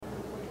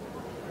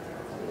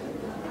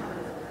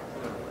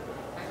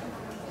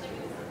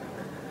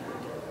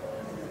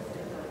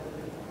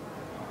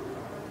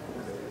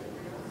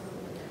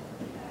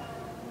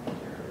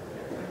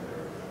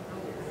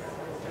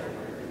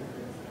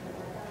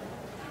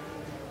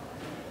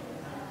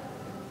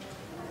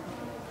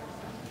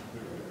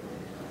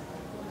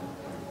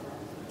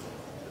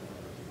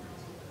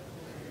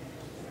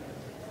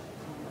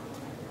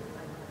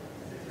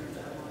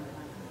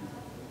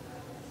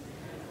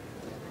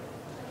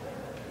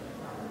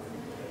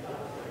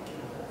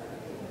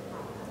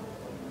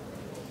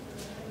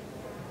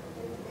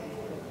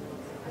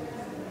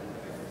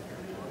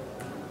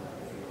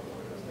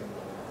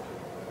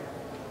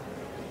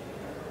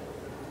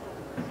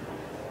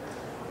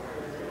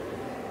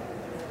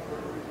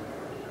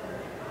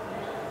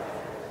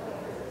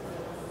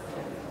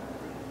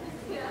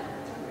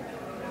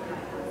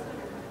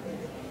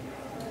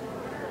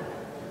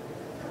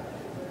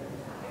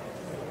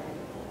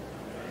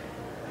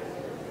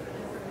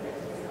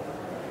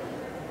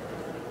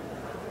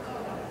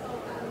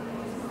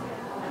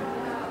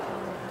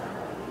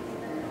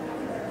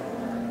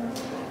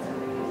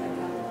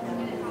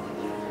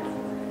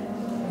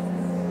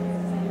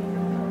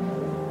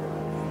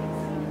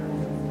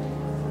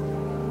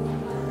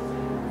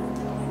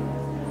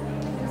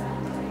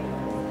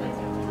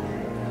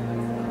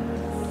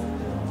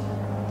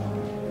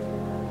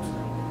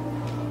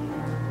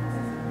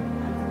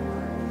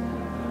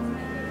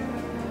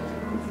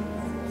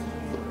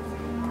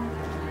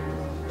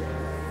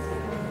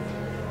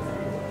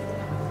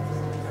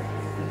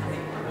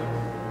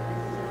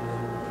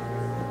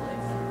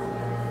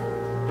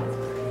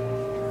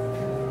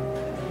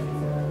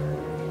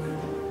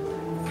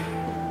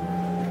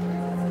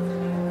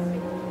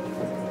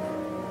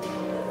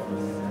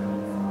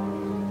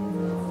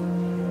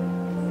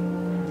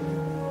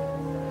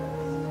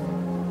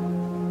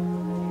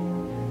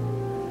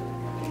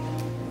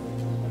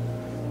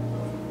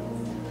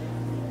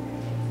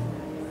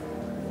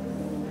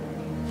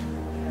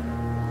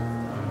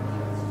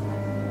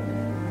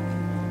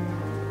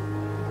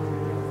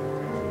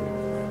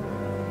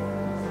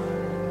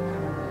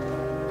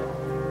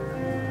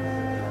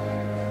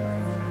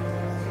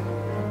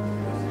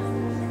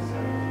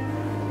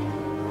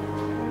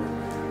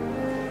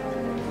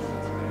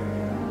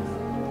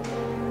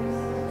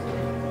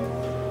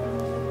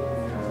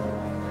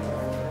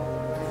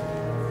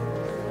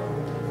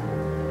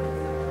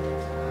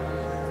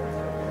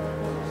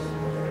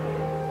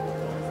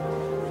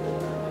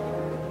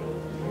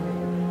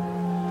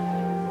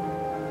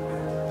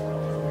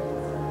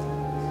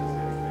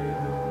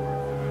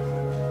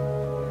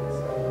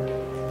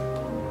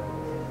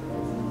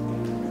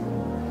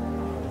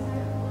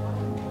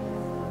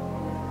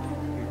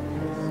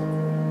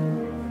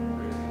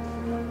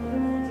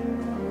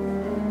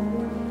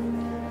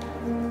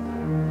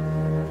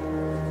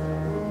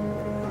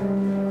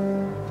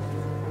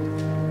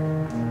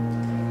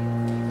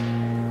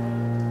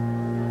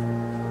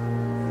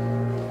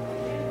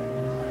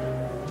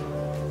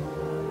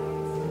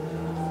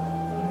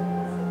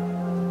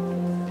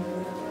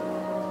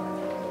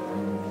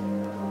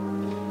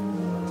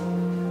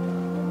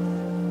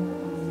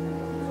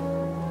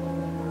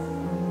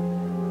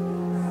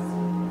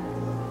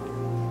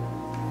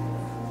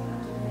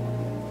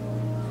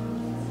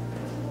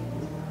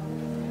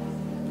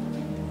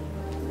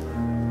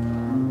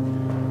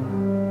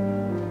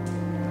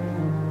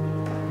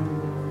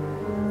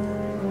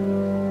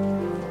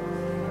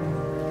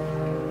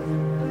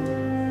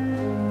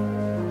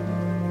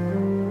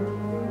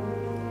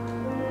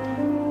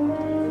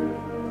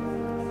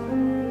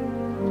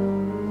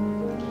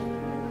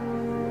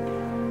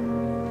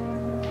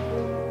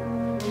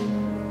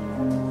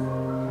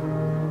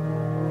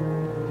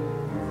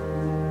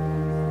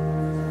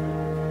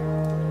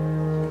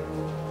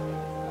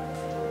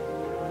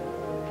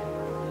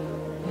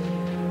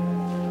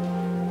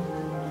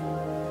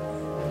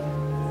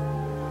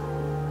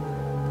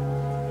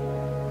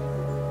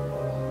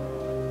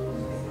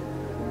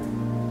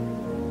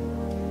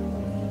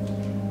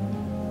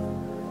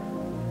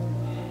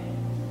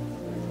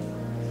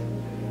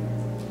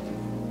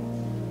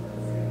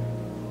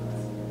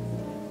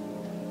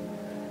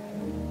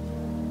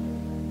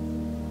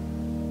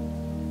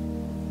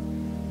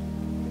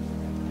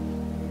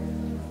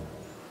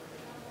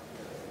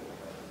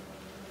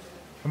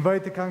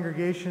Invite the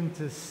congregation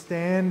to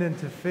stand and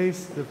to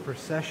face the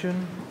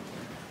procession.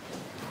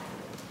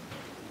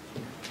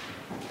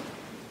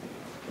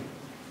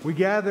 We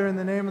gather in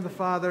the name of the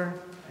Father,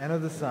 and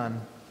of the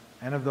Son,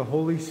 and of the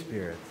Holy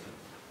Spirit.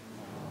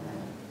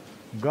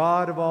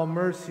 God of all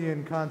mercy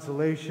and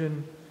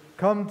consolation,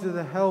 come to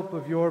the help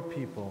of your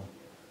people,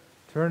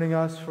 turning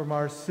us from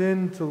our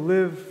sin to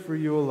live for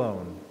you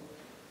alone.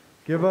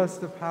 Give us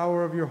the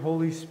power of your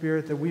Holy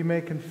Spirit that we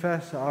may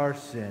confess our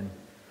sin,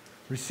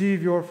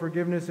 receive your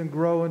forgiveness, and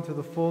grow into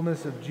the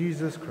fullness of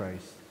Jesus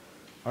Christ,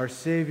 our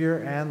Savior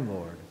and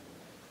Lord.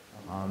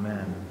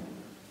 Amen.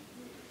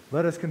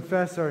 Let us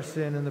confess our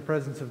sin in the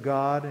presence of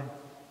God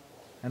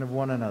and of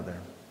one another.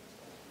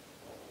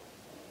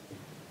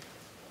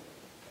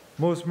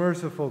 Most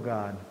merciful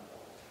God,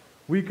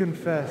 we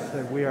confess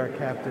that we are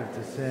captive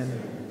to sin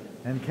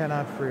and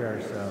cannot free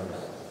ourselves.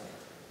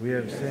 We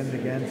have sinned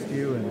against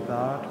you in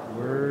thought,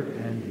 word,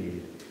 and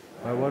deed,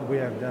 by what we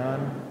have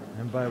done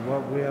and by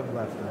what we have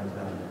left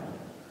undone.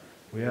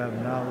 We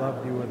have not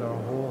loved you with our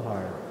whole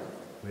heart.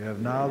 We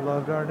have not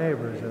loved our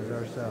neighbors as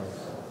ourselves.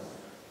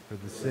 For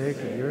the sake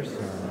of your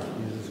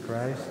Son, Jesus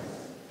Christ,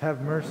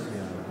 have mercy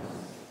on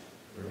us.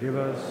 Forgive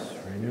us,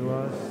 renew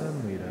us,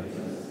 and lead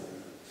us,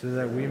 so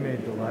that we may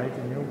delight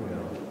in your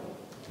will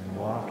and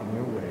walk in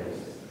your ways,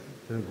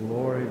 to the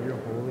glory of your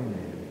holy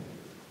name.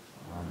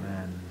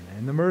 Amen.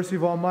 In the mercy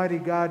of Almighty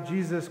God,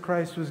 Jesus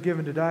Christ was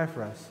given to die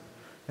for us,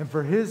 and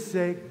for his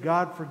sake,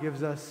 God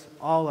forgives us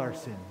all our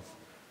sins.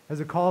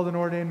 As a called and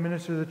ordained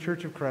minister of the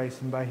Church of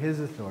Christ, and by his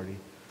authority,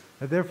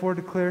 I therefore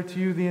declare to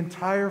you the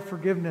entire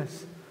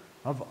forgiveness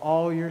of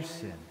all your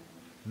sin.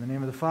 In the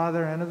name of the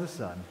Father, and of the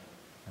Son,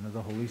 and of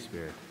the Holy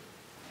Spirit.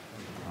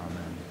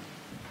 Amen.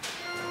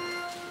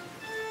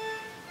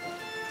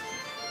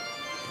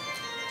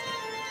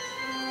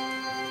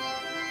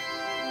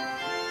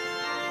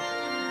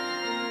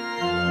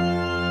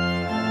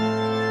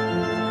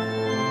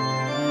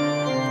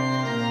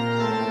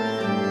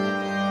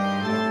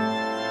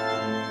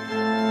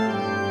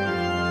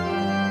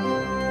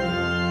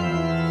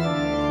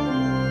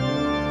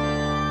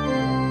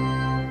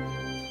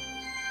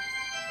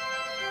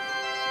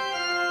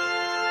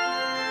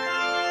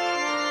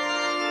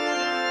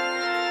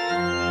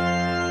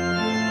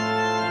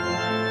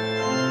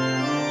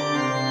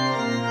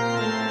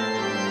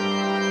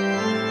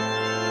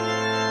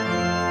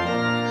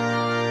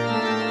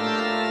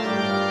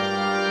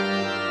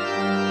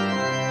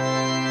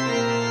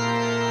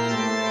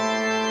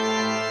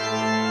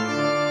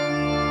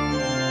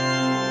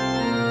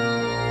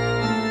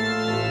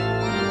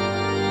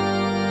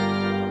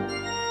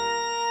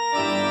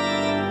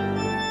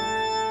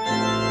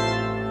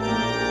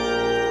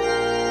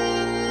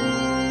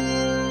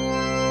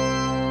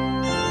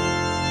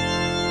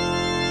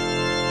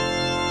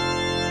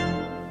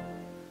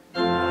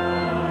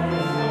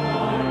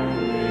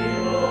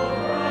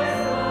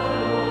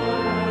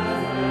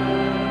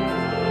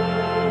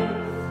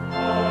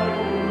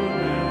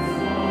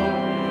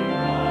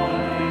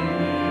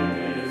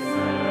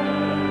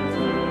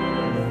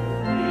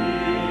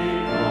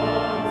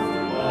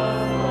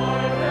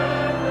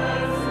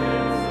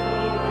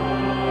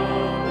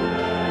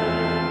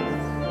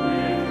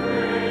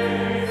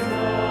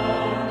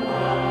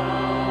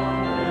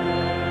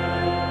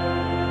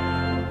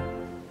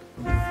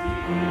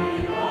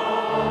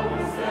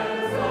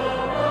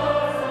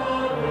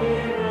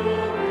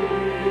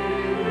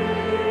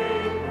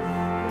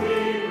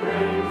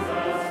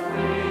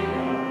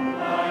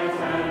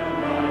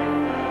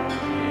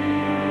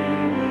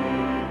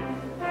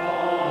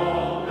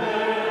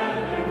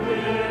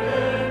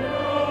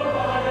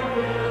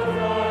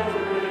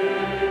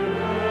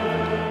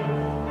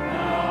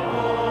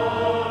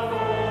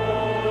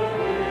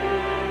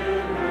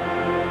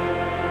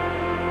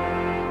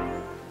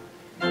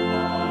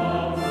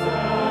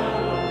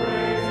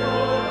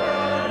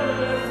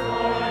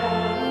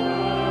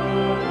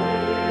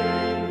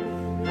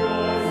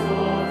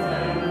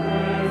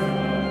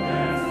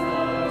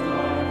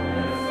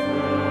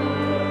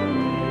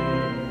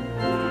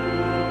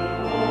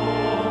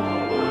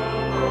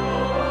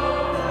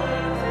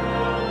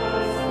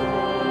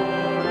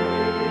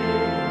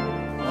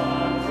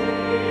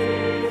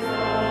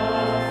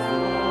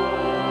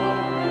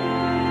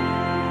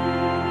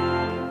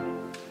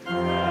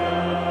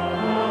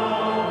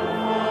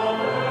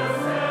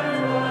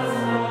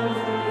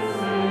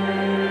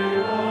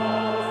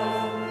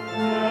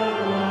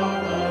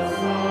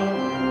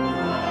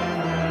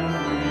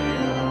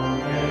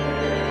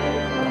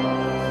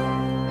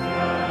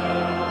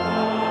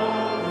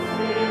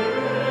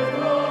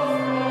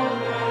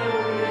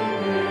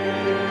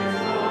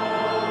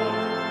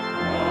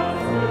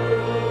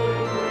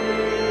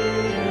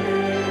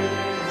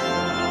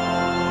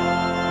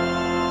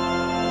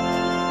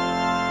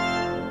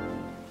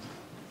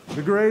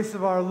 The grace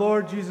of our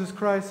Lord Jesus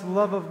Christ, the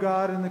love of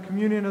God, and the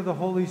communion of the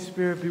Holy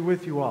Spirit be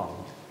with you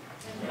all.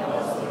 And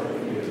also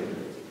with you.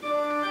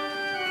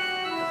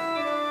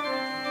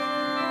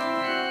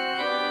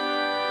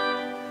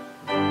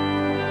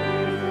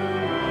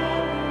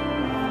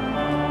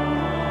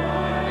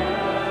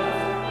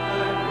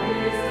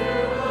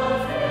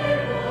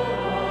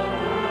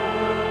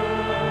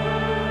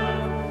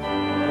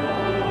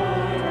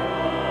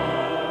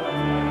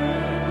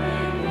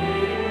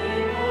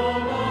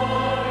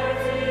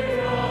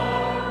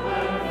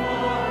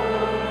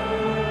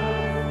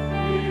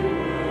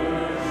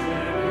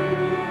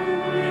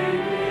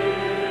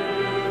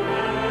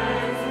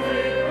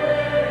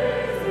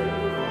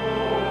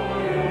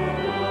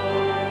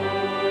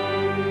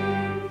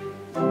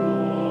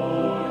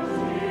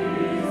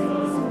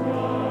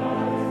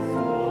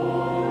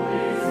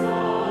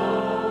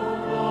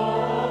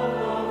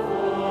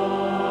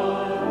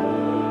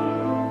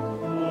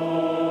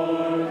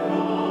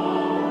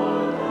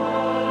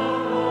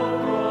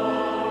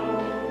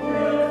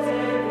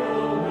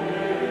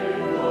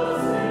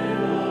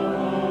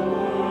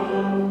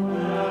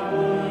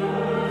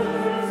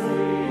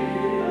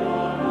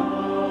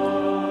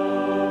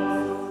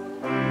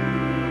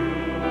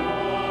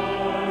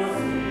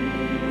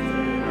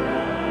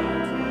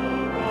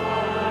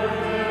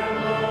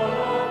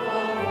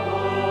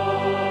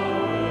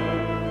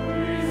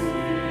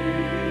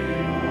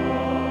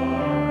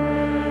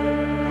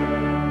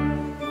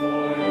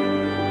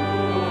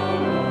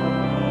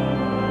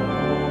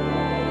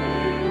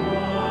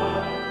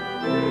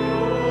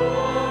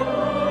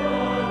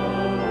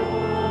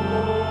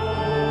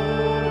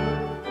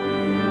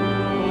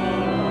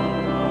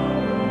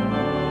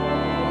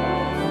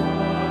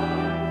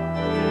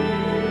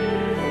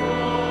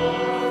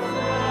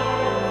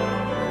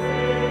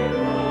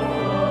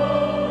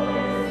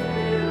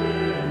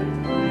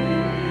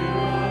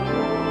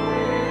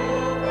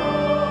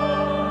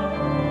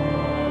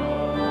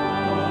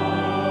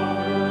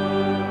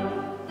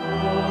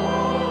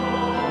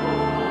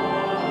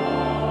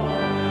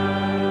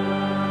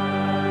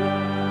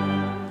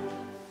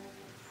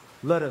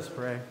 Let us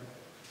pray.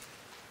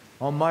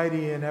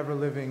 Almighty and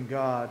ever-living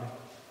God,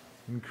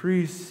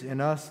 increase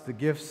in us the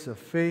gifts of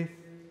faith,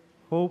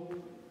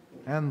 hope,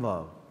 and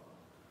love,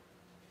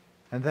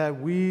 and that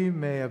we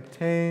may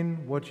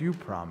obtain what you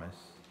promise.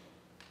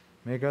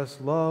 Make us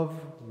love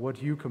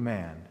what you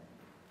command.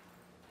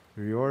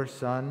 Through your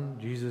Son,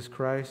 Jesus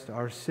Christ,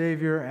 our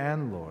Savior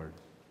and Lord.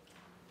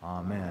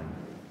 Amen.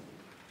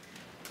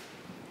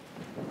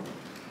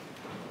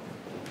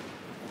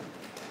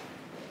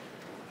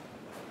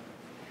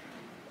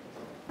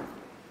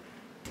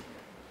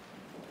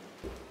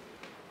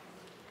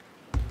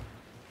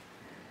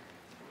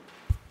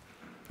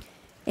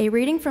 A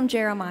reading from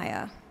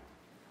Jeremiah.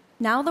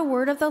 Now the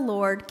word of the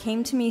Lord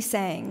came to me,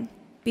 saying,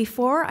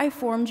 Before I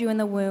formed you in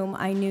the womb,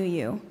 I knew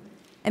you,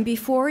 and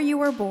before you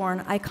were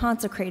born, I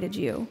consecrated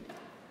you.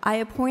 I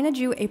appointed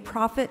you a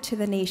prophet to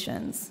the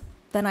nations.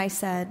 Then I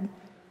said,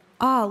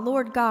 Ah,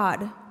 Lord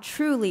God,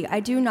 truly I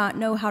do not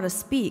know how to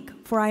speak,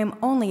 for I am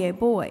only a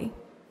boy.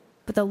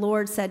 But the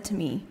Lord said to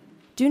me,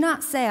 Do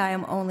not say I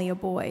am only a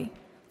boy,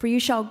 for you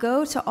shall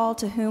go to all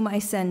to whom I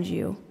send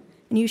you,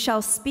 and you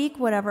shall speak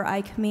whatever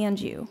I command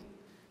you.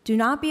 Do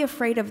not be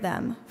afraid of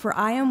them, for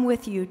I am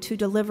with you to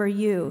deliver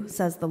you,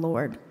 says the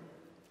Lord.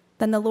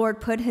 Then the Lord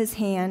put his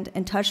hand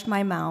and touched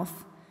my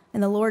mouth,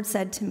 and the Lord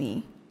said to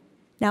me,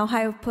 Now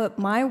I have put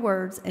my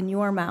words in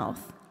your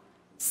mouth.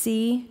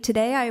 See,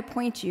 today I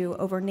appoint you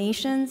over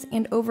nations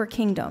and over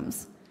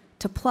kingdoms,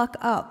 to pluck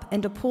up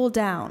and to pull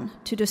down,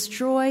 to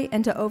destroy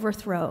and to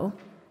overthrow,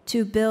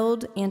 to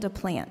build and to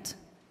plant.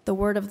 The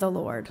word of the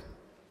Lord.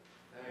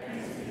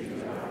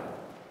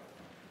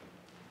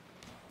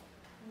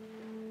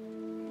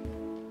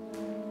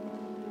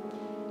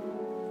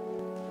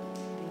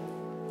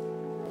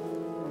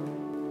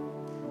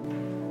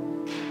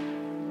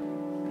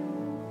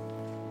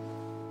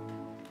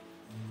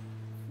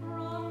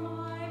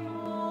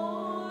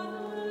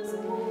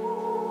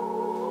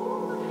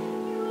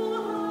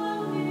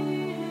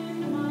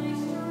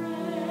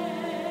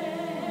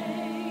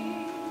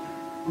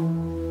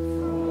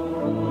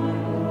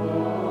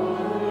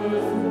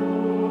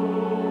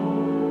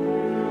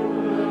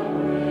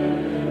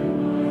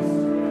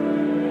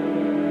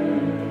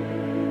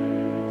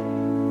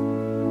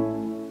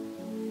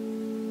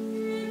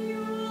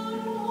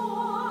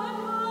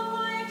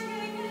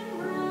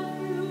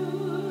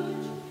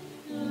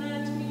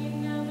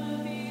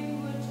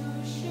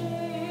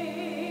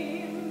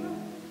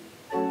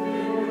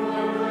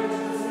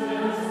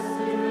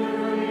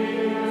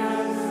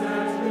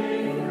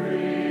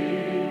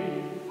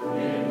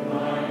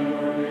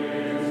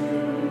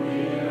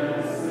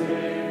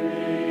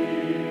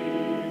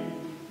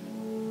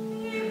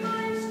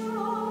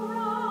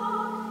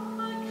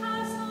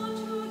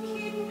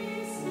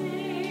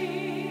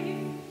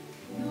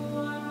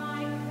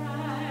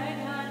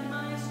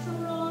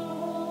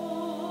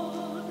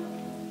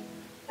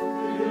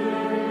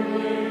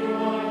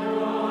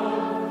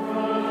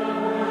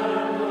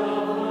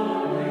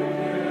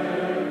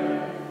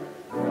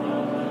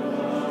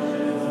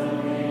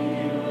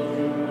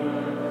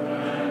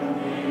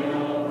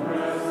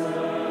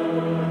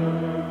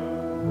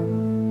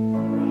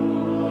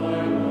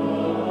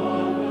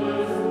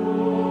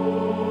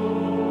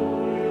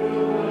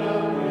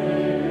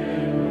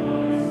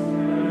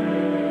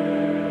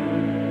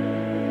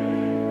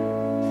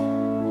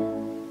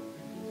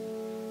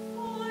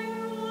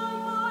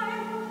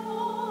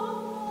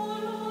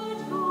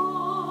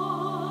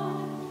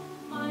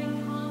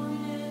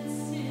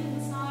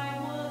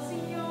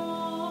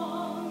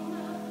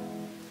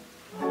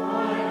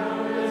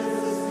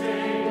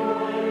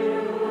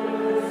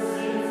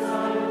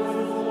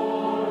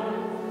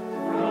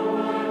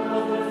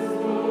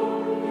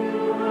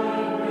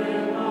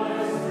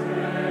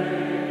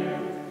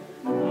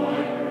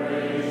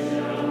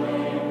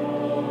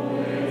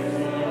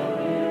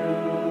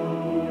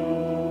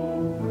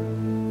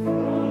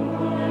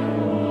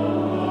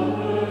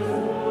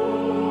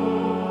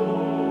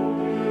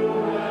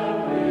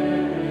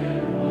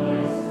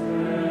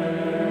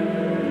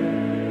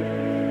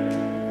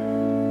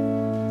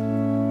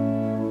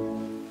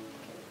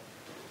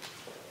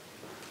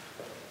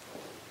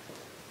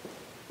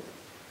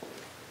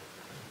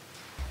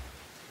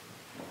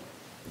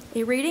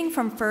 A reading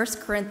from 1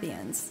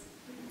 Corinthians.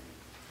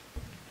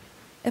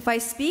 If I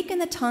speak in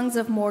the tongues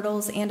of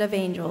mortals and of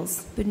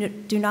angels,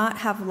 but do not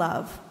have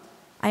love,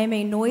 I am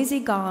a noisy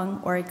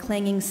gong or a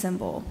clanging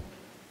cymbal.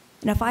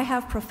 And if I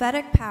have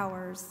prophetic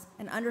powers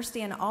and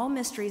understand all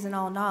mysteries and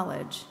all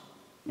knowledge,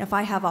 and if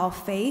I have all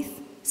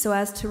faith so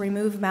as to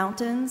remove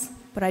mountains,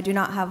 but I do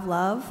not have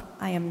love,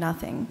 I am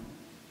nothing.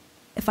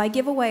 If I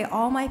give away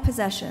all my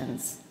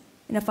possessions,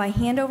 and if I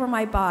hand over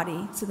my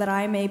body so that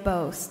I may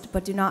boast,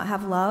 but do not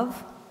have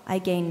love, I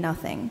gain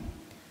nothing.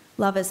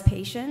 Love is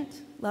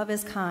patient, love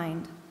is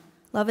kind.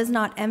 Love is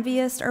not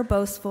envious or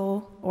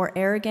boastful or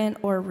arrogant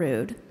or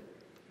rude.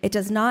 It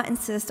does not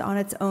insist on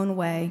its own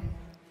way.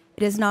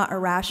 It is not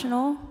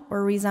irrational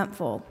or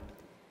resentful.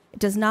 It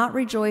does not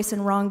rejoice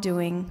in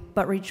wrongdoing,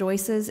 but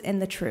rejoices in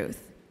the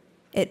truth.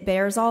 It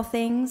bears all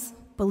things,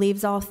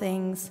 believes all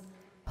things,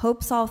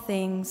 hopes all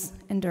things,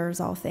 endures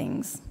all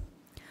things.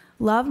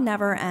 Love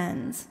never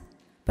ends,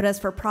 but as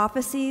for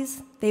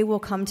prophecies, they will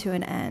come to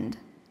an end.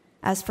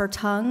 As for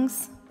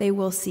tongues, they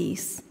will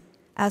cease.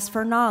 As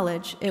for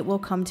knowledge, it will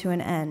come to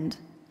an end.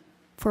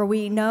 For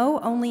we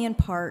know only in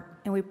part,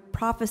 and we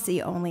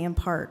prophesy only in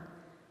part.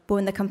 But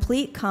when the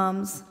complete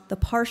comes, the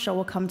partial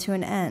will come to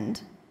an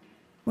end.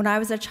 When I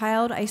was a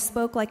child, I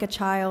spoke like a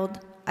child,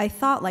 I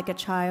thought like a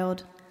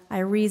child, I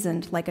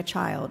reasoned like a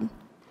child.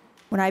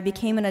 When I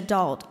became an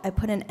adult, I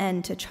put an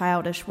end to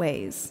childish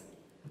ways.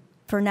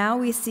 For now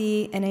we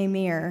see in a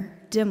mirror,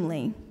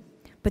 dimly,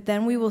 but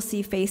then we will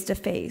see face to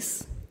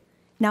face.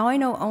 Now I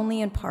know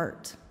only in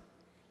part.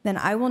 Then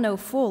I will know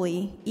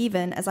fully,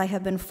 even as I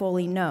have been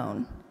fully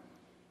known.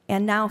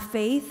 And now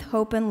faith,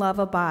 hope, and love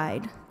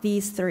abide,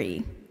 these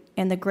three.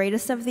 And the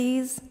greatest of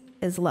these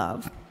is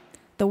love.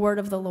 The word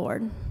of the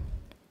Lord.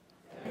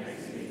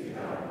 Thanks be to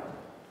God.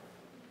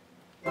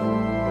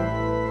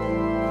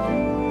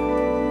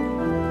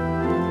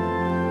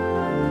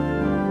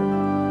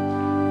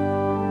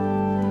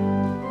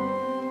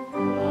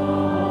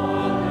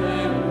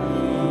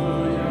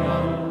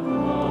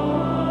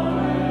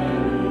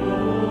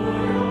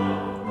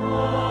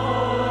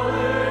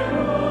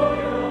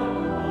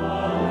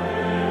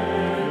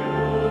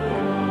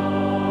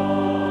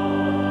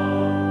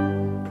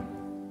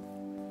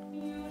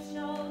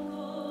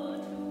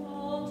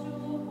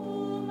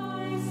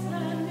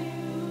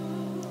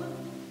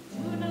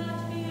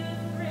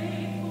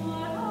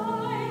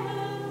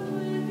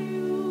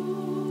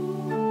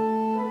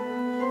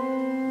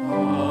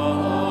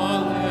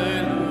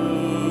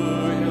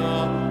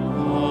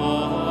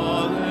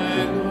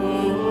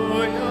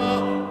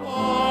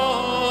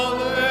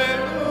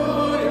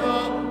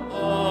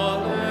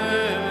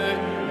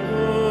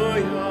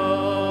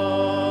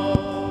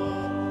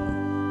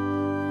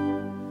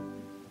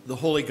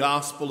 Holy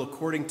Gospel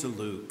according to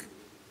Luke.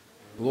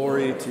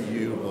 Glory to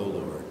you, O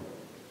Lord.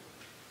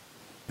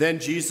 Then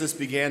Jesus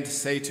began to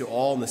say to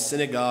all in the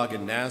synagogue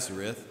in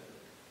Nazareth,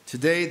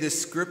 "Today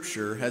this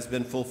scripture has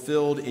been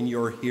fulfilled in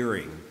your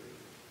hearing."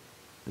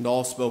 And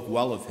all spoke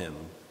well of him,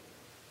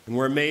 and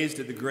were amazed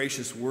at the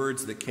gracious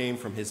words that came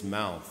from his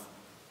mouth.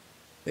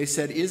 They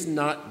said, "Is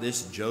not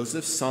this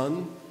Joseph's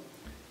son?"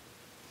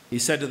 He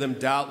said to them,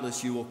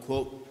 "Doubtless you will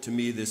quote to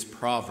me this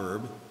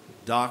proverb,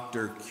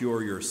 'Doctor,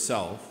 cure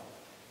yourself.'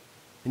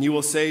 And you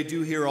will say,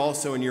 'Do here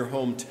also in your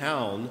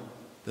hometown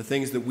the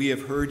things that we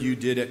have heard you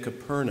did at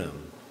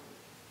Capernaum.'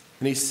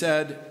 And he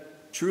said,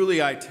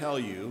 'Truly I tell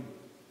you,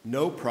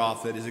 no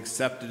prophet is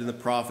accepted in the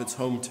prophet's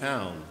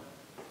hometown.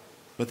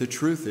 But the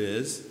truth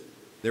is,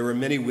 there were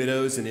many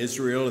widows in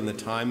Israel in the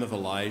time of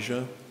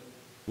Elijah,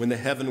 when the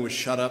heaven was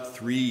shut up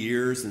 3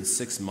 years and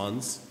 6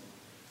 months,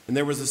 and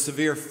there was a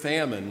severe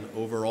famine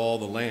over all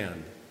the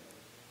land.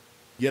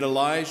 Yet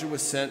Elijah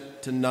was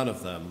sent to none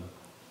of them,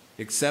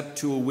 except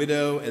to a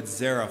widow at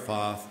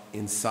Zarephath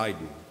in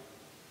Sidon.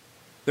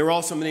 There were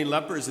also many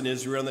lepers in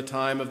Israel in the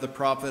time of the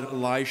prophet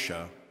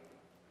Elisha,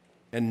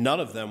 and none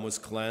of them was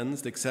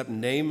cleansed except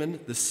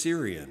Naaman the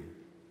Syrian.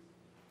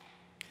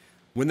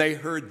 When they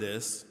heard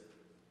this,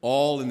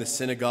 all in the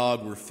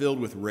synagogue were filled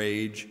with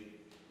rage.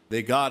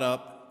 They got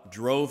up,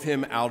 drove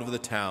him out of the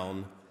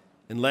town,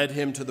 and led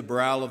him to the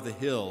brow of the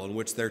hill on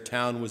which their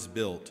town was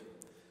built,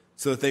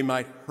 so that they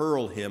might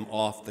hurl him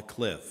off the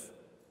cliff.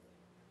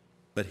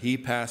 But he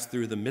passed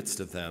through the midst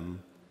of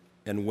them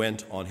and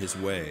went on his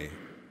way.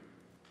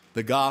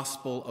 The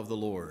gospel of the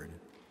Lord.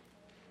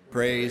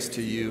 Praise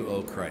to you,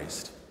 O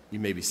Christ. You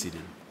may be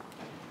seated.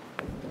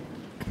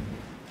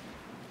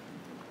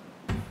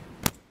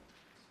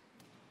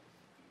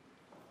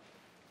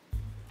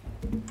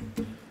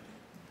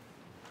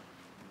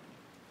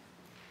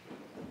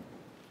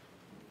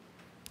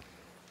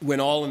 When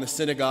all in the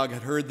synagogue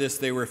had heard this,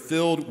 they were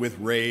filled with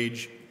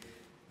rage.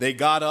 They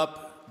got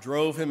up,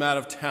 drove him out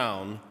of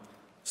town,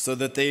 so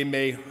that they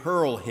may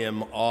hurl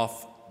him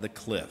off the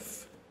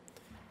cliff.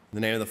 In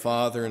the name of the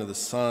Father, and of the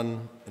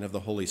Son, and of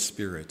the Holy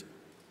Spirit.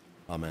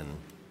 Amen.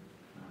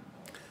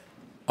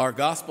 Our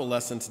gospel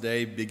lesson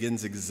today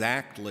begins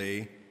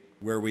exactly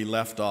where we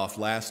left off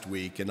last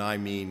week, and I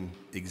mean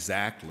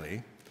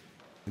exactly.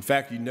 In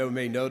fact, you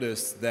may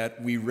notice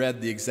that we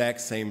read the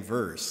exact same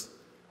verse.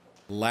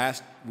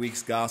 Last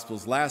week's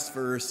gospel's last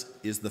verse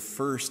is the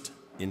first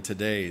in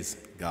today's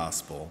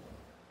gospel.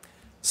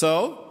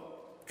 So,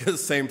 because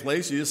the same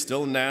place, he is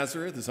still in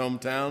Nazareth, his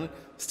hometown,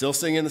 still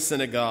singing in the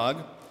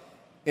synagogue.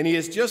 And he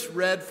has just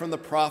read from the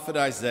prophet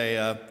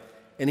Isaiah,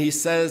 and he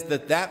says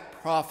that that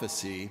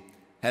prophecy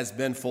has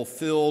been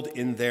fulfilled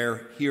in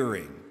their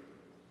hearing.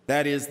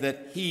 That is,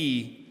 that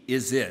he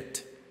is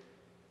it.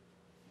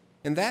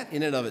 And that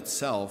in and of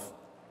itself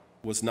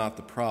was not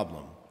the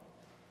problem.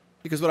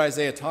 Because what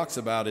Isaiah talks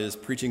about is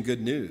preaching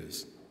good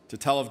news, to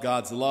tell of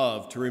God's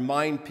love, to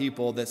remind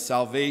people that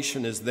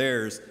salvation is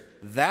theirs.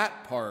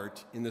 That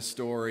part in the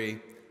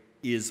story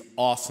is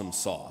awesome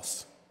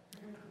sauce.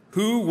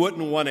 Who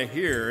wouldn't want to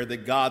hear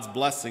that God's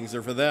blessings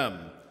are for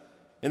them?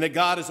 and that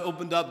God has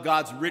opened up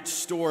God's rich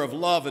store of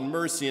love and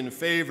mercy and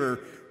favor,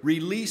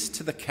 release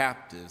to the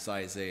captives,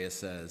 Isaiah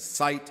says,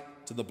 sight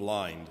to the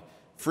blind,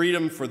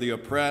 freedom for the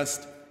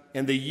oppressed,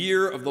 and the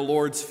year of the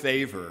Lord's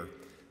favor,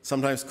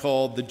 sometimes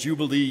called the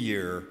Jubilee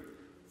year,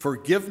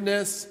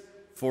 forgiveness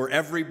for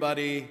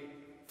everybody,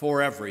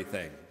 for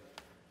everything.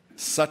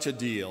 Such a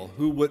deal.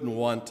 Who wouldn't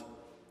want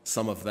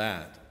some of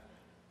that?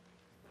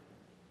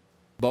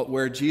 But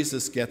where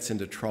Jesus gets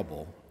into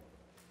trouble,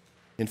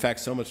 in fact,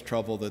 so much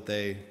trouble that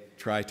they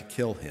try to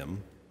kill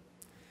him,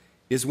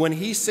 is when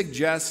he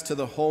suggests to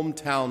the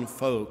hometown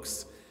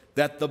folks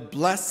that the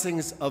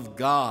blessings of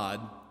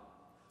God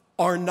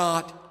are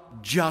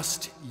not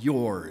just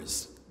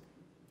yours.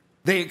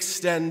 They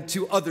extend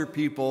to other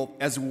people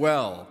as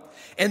well.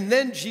 And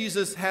then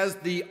Jesus has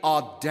the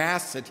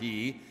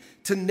audacity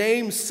to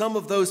name some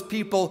of those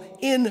people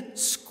in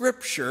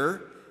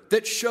Scripture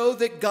that show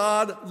that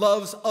God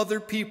loves other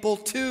people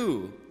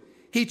too.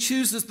 He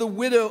chooses the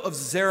widow of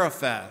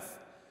Zarephath,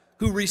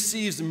 who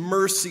receives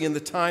mercy in the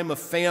time of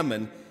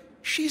famine.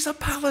 She's a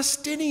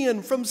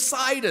Palestinian from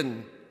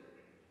Sidon.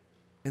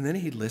 And then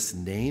he lists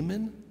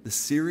Naaman, the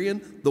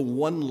Syrian, the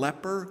one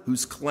leper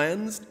who's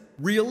cleansed.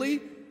 Really?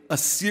 A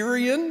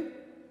Syrian?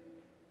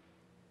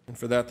 And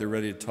for that, they're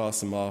ready to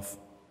toss him off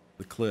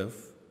the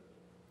cliff.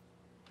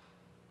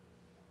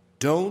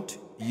 Don't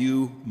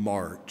you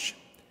march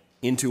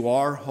into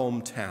our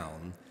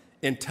hometown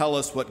and tell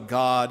us what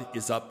God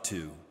is up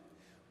to.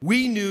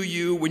 We knew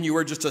you when you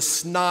were just a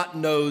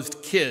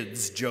snot-nosed kid,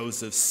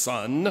 Joseph's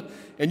son,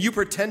 and you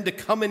pretend to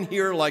come in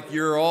here like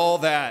you're all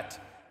that.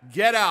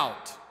 Get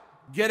out.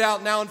 Get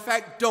out now. In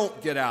fact,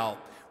 don't get out.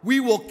 We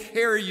will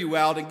carry you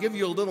out and give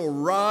you a little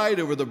ride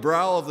over the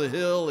brow of the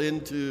hill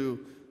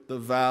into the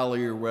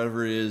valley or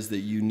wherever it is that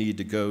you need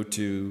to go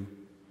to.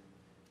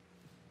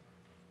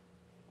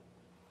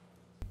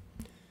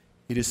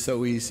 It is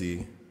so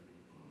easy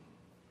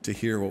to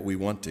hear what we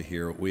want to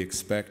hear, what we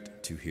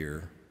expect to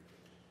hear.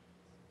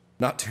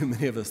 Not too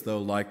many of us, though,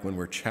 like when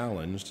we're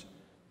challenged,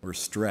 we're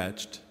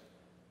stretched,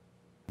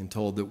 and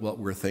told that what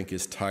we think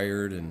is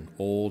tired and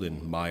old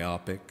and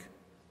myopic.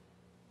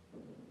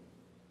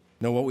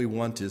 No, what we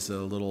want is a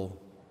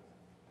little,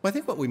 I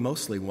think what we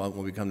mostly want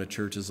when we come to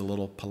church is a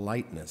little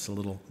politeness, a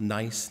little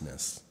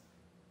niceness.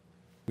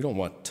 We don't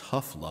want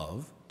tough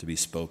love to be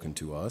spoken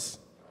to us.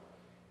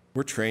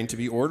 We're trained to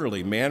be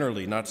orderly,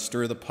 mannerly, not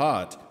stir the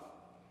pot.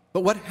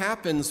 But what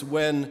happens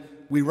when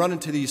we run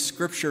into these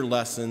scripture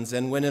lessons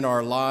and when in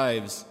our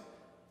lives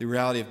the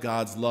reality of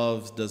God's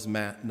love does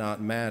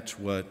not match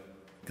what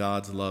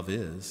God's love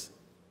is?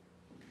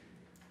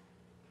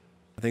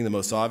 I think the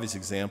most obvious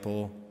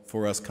example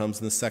for us comes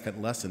in the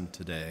second lesson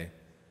today.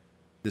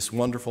 This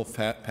wonderful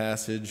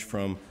passage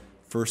from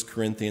 1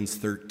 Corinthians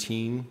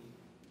 13,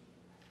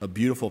 a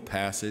beautiful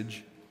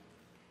passage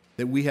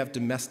that we have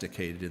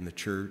domesticated in the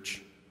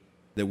church,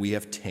 that we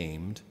have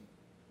tamed.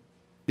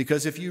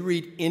 Because if you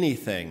read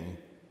anything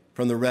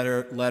from the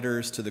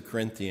letters to the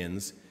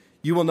Corinthians,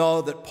 you will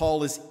know that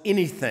Paul is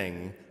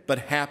anything but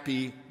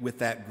happy with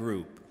that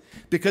group.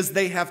 Because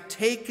they have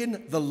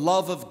taken the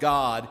love of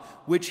God,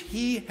 which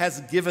he has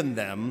given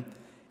them,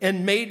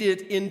 and made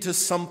it into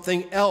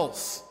something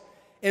else.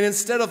 And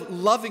instead of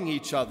loving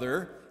each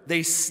other,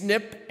 they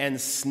snip and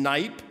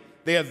snipe.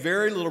 They have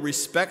very little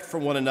respect for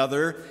one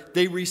another.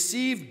 They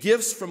receive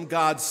gifts from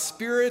God's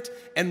Spirit,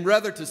 and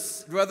rather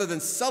than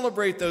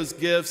celebrate those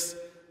gifts,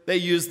 they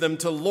use them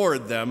to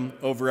lord them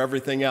over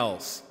everything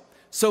else.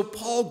 So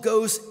Paul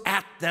goes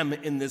at them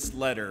in this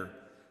letter,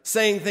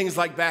 saying things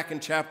like back in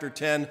chapter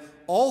 10,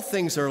 all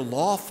things are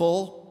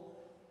lawful.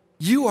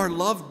 You are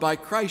loved by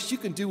Christ. You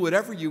can do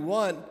whatever you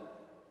want,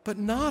 but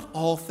not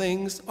all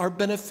things are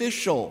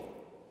beneficial.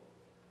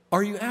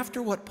 Are you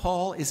after what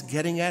Paul is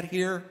getting at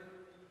here?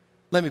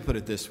 Let me put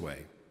it this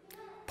way.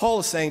 Paul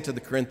is saying to the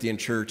Corinthian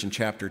church in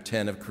chapter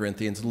 10 of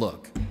Corinthians,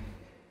 look,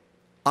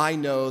 I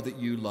know that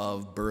you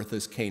love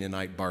Bertha's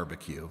Canaanite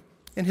barbecue.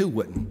 And who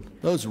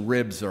wouldn't? Those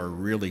ribs are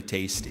really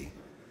tasty.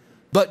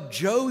 But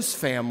Joe's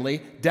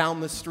family down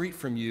the street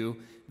from you,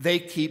 they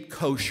keep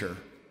kosher.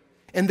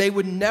 And they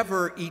would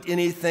never eat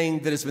anything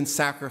that has been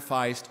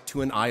sacrificed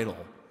to an idol.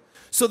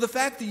 So the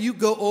fact that you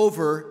go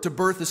over to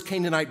Bertha's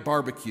Canaanite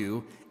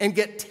barbecue and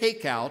get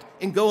takeout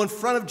and go in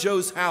front of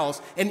Joe's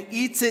house and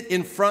eat it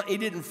in front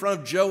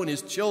of Joe and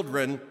his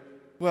children,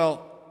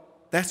 well,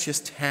 that's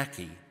just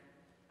tacky.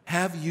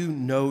 Have you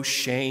no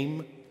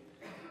shame?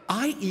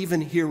 I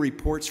even hear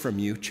reports from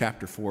you,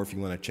 chapter 4, if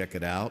you want to check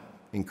it out,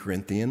 in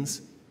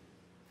Corinthians,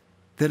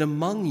 that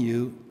among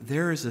you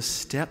there is a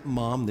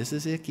stepmom, this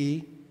is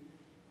icky,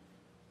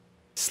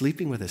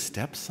 sleeping with a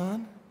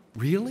stepson?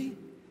 Really?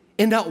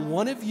 And not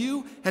one of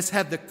you has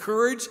had the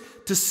courage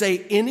to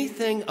say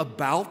anything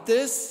about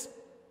this?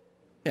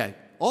 Yeah,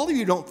 all of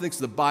you don't think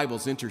the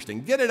Bible's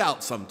interesting. Get it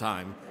out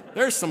sometime.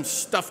 There's some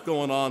stuff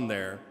going on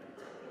there.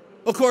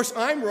 Of course,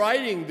 I'm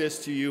writing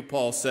this to you,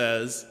 Paul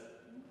says,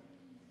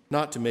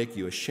 not to make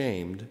you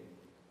ashamed,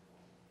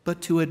 but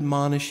to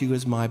admonish you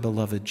as my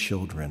beloved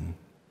children.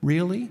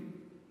 Really?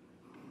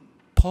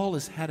 Paul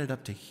has had it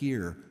up to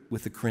here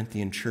with the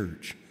Corinthian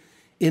church.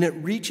 And it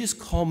reaches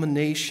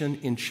culmination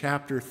in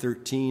chapter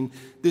 13,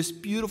 this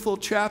beautiful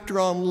chapter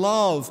on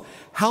love.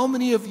 How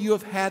many of you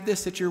have had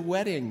this at your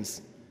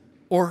weddings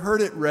or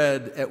heard it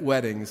read at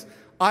weddings?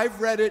 I've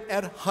read it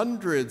at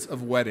hundreds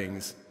of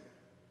weddings.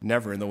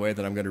 Never in the way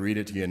that I'm going to read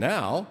it to you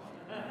now.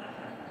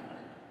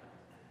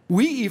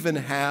 We even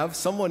have,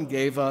 someone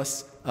gave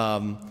us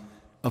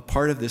a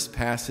part of this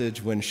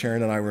passage when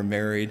Sharon and I were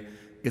married.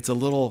 It's a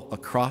little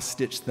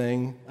cross-stitch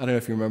thing. I don't know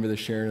if you remember this,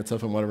 Sharon. It's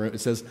up in one of them. It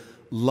says,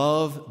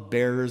 love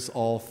bears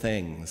all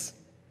things.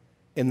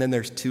 And then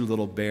there's two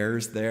little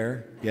bears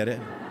there. Get it?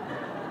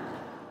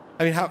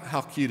 I mean,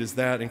 how cute is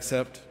that?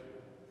 Except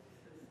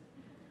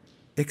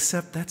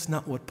that's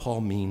not what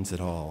Paul means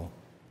at all.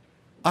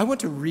 I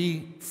want to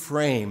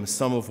reframe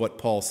some of what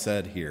Paul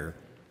said here.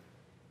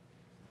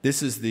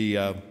 This is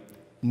the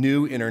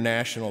New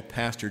International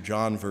Pastor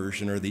John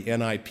version, or the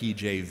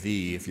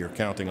NIPJV, if you're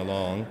counting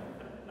along.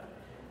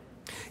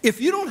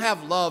 If you don't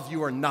have love,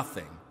 you are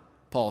nothing,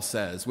 Paul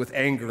says, with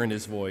anger in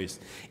his voice.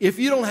 If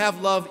you don't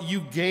have love,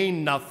 you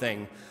gain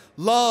nothing.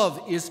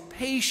 Love is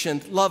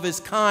patient. Love is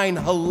kind.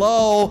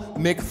 Hello,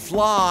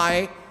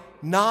 McFly.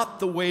 Not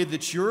the way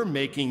that you're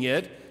making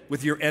it,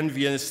 with your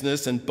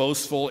enviousness and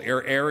boastful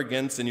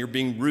arrogance, and you're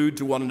being rude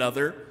to one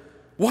another.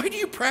 Why do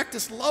you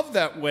practice love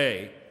that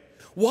way?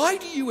 Why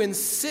do you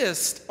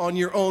insist on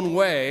your own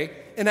way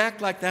and act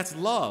like that's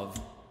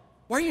love?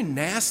 Why are you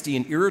nasty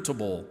and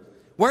irritable?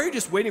 Why are you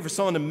just waiting for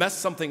someone to mess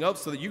something up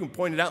so that you can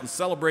point it out and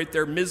celebrate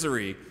their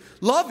misery?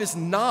 Love is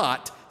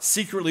not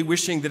secretly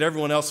wishing that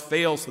everyone else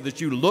fails so that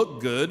you look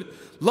good.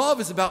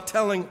 Love is about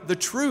telling the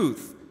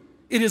truth.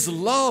 It is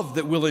love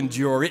that will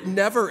endure. It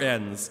never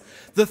ends.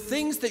 The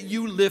things that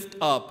you lift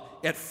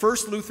up at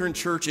First Lutheran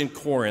Church in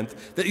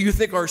Corinth that you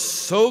think are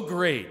so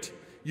great,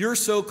 your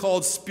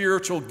so-called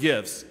spiritual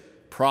gifts,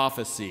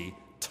 prophecy,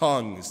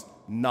 tongues,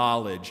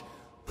 knowledge,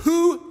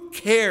 who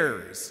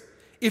cares?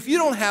 If you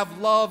don't have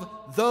love,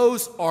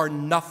 those are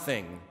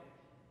nothing.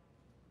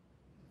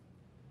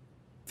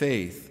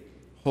 Faith,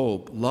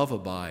 hope, love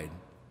abide.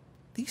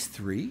 These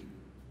three,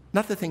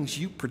 not the things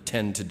you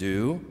pretend to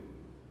do.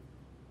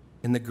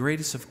 And the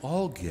greatest of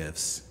all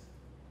gifts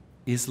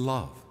is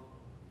love.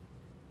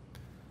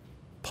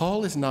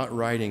 Paul is not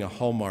writing a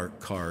Hallmark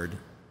card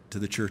to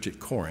the church at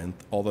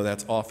Corinth, although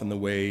that's often the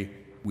way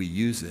we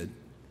use it.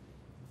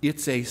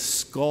 It's a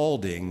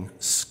scolding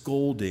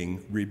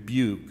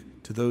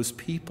rebuke to those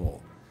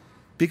people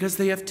because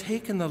they have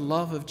taken the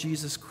love of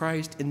Jesus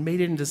Christ and made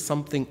it into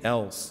something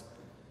else.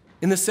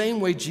 In the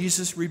same way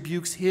Jesus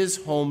rebukes his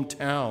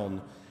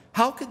hometown.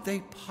 How could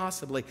they,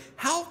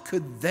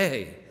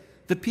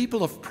 the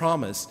people of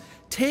promise,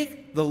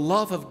 take the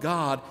love of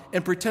God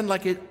and pretend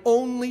like it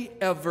only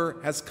ever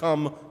has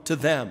come to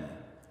them?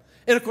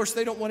 And of course,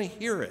 they don't want to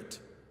hear it.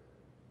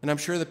 And I'm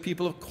sure the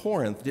people of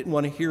Corinth didn't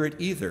want to hear it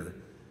either.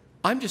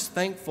 I'm just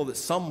thankful that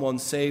someone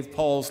saved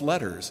Paul's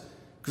letters,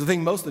 because I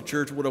think most of the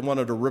church would have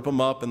wanted to rip them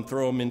up and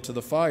throw them into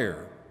the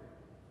fire.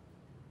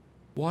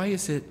 Why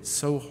is it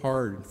so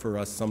hard for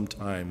us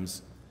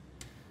sometimes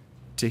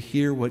to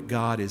hear what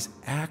God is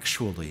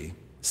actually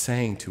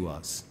saying to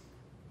us?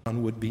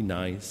 Would be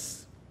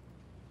nice.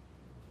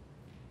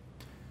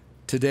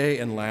 Today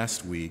and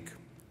last week,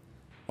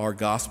 our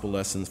gospel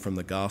lessons from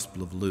the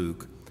Gospel of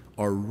Luke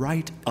are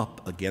right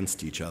up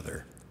against each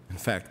other. In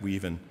fact, we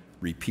even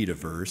repeat a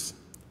verse.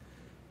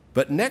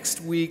 But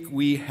next week,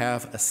 we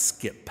have a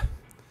skip.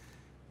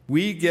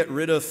 We get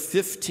rid of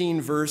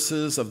 15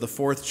 verses of the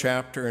 4th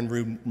chapter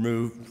and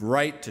move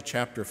right to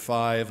chapter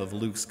 5 of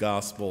Luke's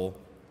Gospel.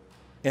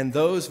 And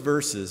those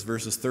verses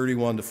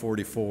 31 to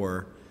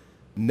 44,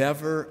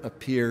 never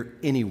appear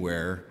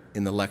anywhere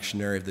in the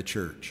lectionary of the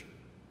church.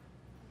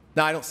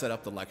 Now, I don't set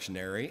up the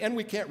lectionary, and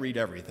we can't read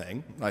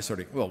everything. I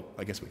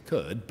guess we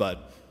could,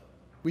 but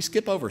we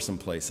skip over some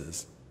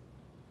places.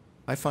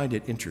 I find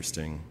it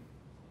interesting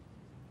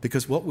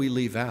because what we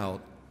leave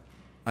out,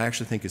 I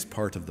actually think is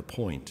part of the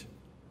point.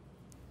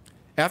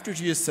 After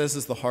Jesus says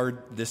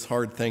this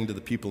hard thing to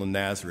the people in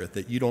Nazareth,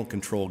 that you don't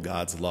control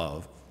God's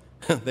love,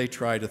 they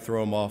try to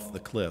throw him off the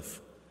cliff.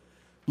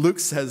 Luke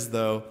says,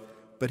 though,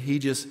 but he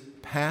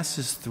just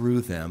passes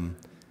through them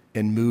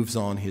and moves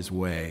on his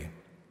way.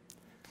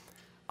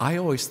 I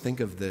always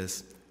think of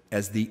this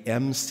as the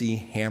MC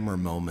Hammer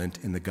moment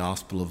in the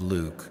Gospel of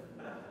Luke.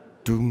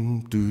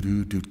 Doom, doo,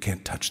 doo, doo,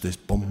 can't touch this.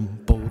 Boom,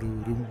 bo,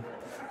 doo, doo.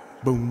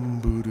 Boom,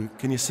 boo, doo.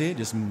 Can you see it?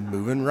 Just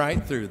moving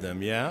right through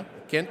them, yeah?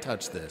 Can't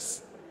touch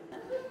this.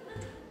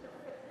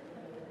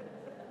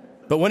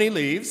 But when he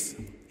leaves,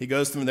 he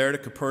goes from there to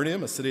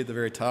Capernaum, a city at the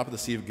very top of the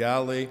Sea of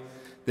Galilee.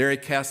 There he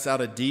casts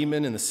out a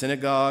demon in the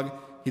synagogue.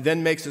 He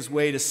then makes his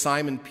way to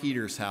Simon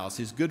Peter's house,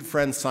 his good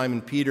friend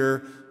Simon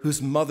Peter, whose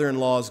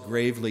mother-in-law is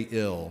gravely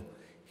ill.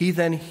 He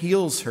then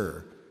heals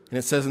her, and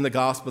it says in the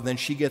gospel, then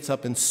she gets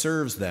up and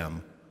serves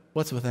them.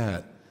 What's with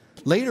that?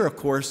 Later, of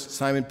course,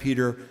 Simon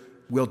Peter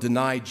will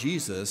deny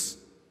Jesus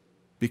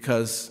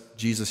because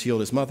Jesus healed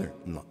his mother.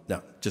 No,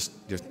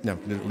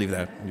 leave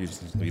that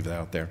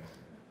out there.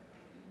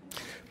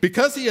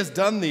 Because he has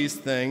done these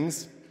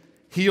things,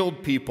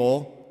 healed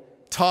people,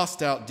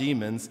 tossed out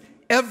demons,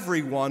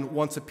 Everyone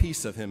wants a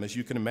piece of him, as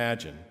you can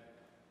imagine.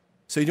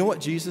 So you know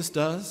what Jesus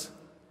does?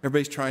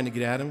 Everybody's trying to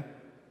get at him.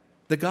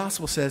 The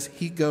gospel says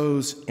he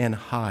goes and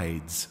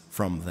hides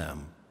from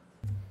them.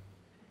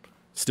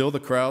 Still, the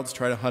crowds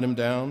try to hunt him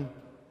down.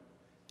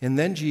 And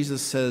then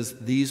Jesus says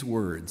these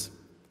words,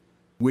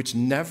 which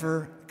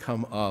never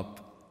come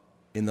up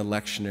in the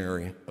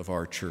lectionary of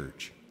our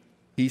church.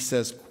 He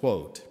says,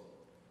 quote,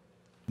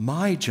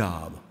 "My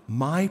job,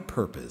 my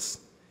purpose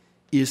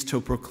is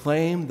to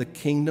proclaim the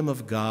kingdom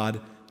of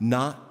God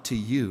not to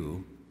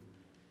you,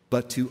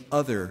 but to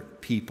other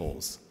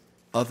peoples,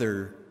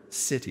 other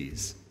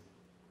cities."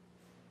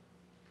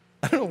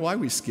 I don't know why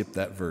we skipped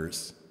that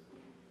verse.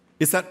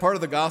 It's that part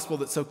of the gospel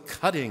that's so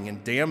cutting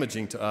and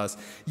damaging to us.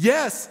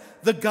 Yes,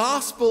 the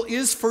gospel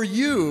is for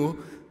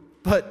you,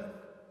 but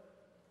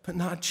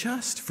not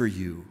just for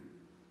you.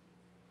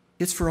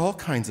 It's for all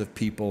kinds of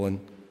people and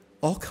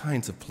all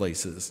kinds of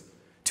places.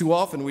 Too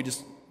often we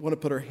just want to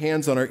put our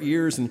hands on our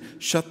ears and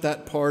shut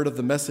that part of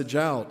the message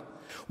out.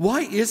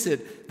 Why is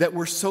it that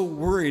we're so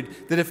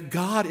worried that if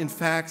God in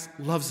fact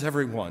loves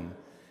everyone,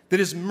 that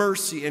his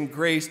mercy and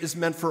grace is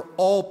meant for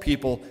all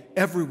people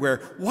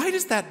everywhere, why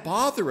does that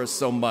bother us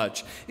so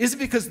much? Is it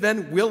because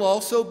then we'll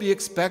also be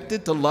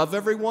expected to love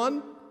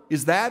everyone?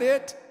 Is that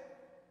it?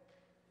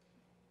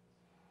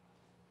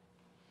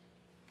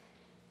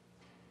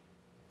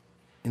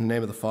 In the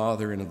name of the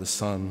Father, and of the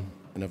Son,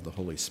 and of the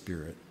Holy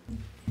Spirit.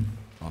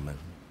 Amen.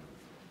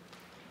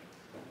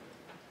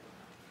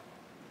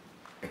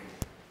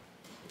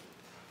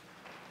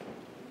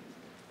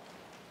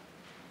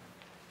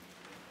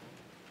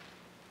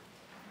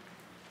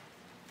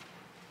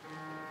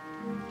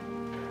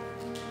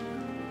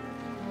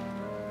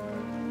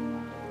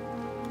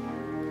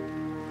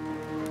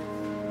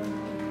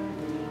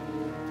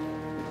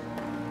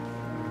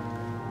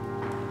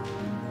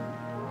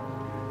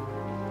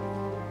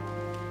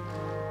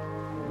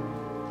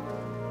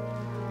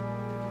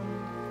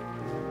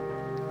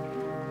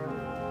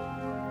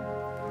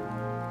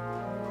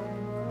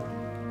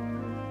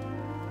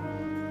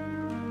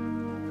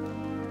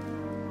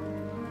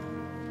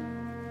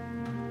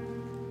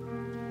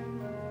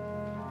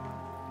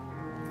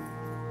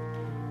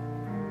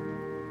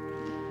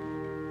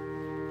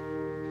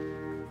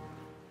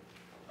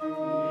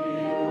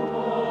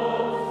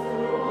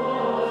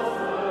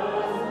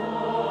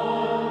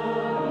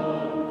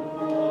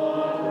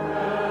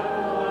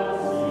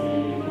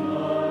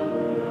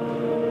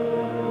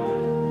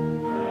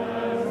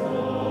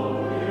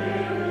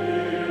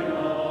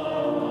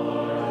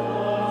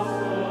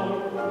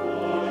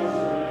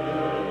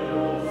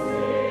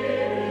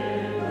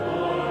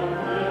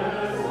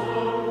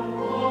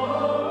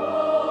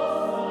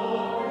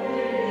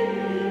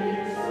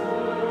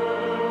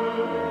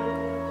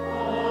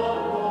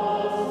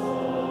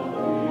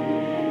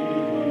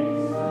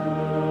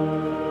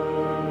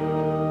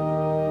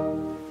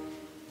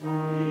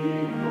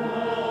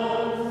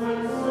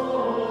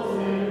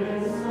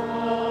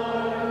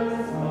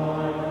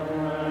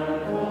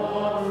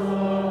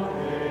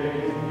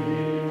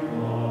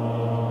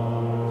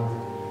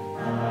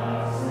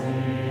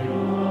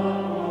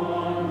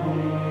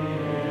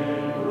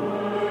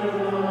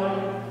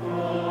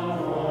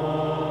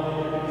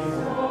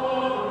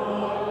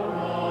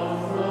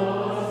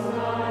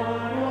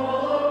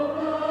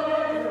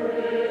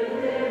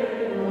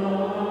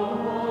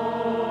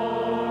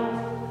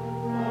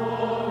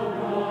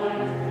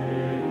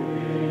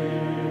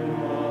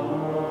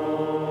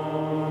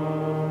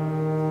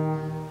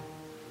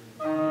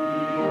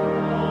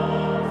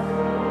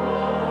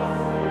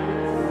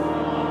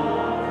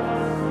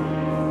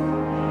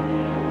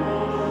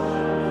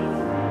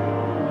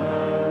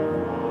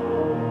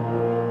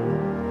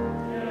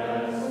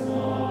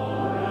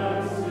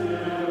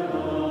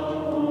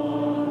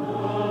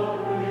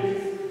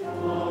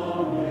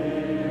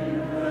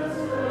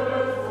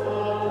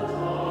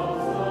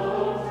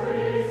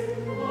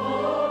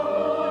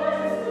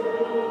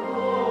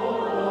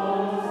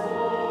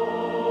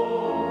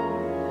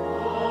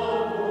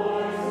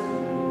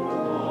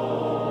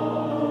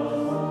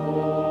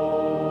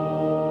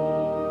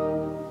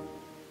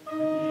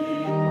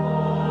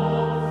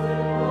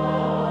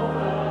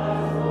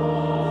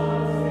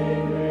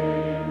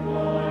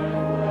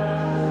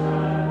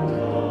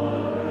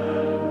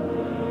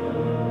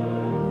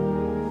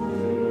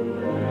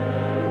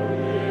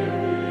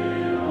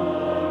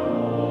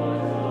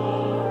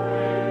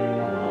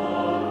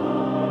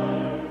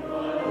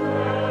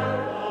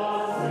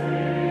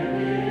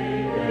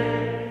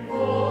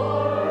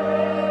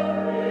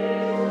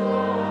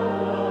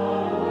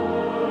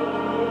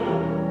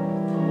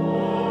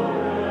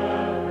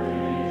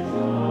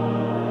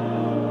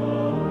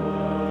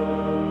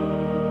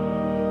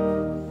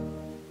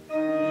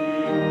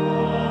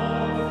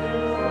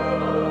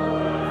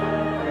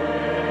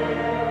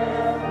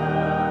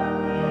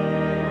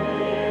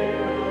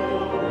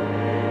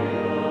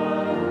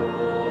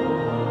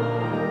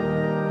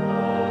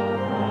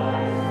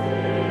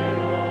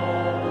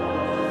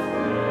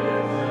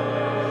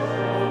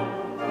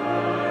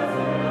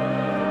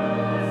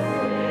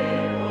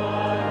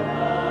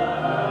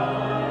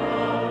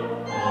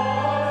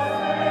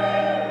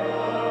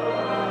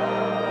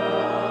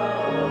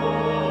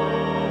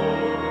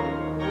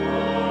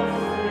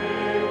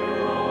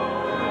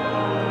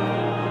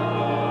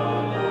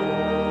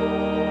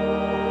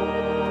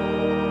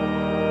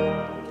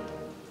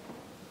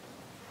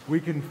 We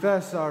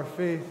confess our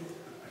faith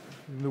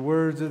in the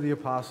words of the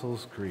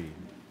Apostles' Creed.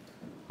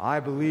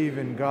 I believe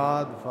in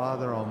God, the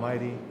Father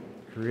Almighty,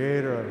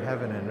 creator of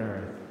heaven and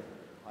earth.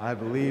 I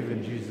believe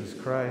in Jesus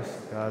Christ,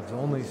 God's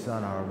only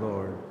Son, our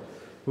Lord,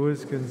 who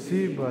was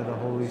conceived by the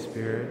Holy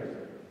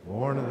Spirit,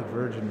 born of the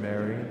Virgin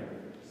Mary,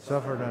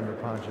 suffered under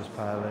Pontius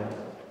Pilate,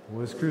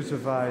 was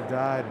crucified,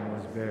 died, and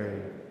was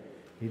buried.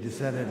 He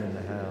descended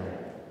into hell.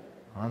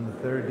 On the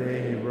third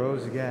day he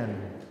rose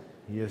again.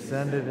 He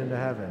ascended into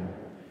heaven.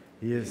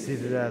 He is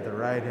seated at the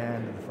right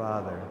hand of the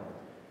Father,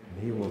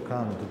 and he will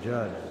come to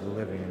judge the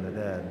living and the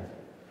dead.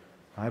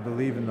 I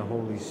believe in the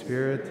Holy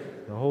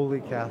Spirit, the Holy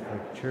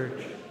Catholic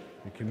Church,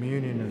 the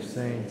communion of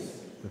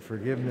saints, the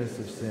forgiveness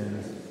of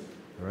sins,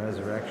 the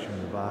resurrection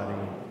of the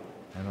body,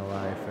 and a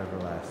life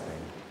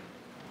everlasting.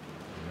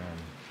 Amen.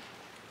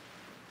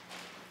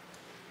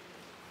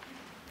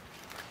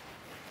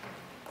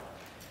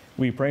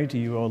 We pray to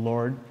you, O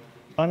Lord,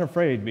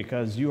 unafraid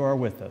because you are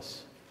with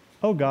us.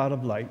 O God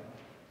of light,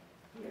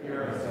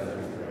 hear us as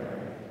we pray.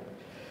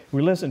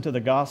 We listen to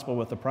the gospel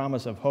with the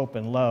promise of hope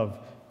and love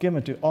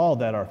given to all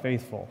that are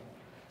faithful.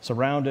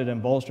 Surrounded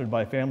and bolstered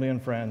by family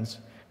and friends,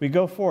 we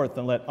go forth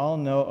and let all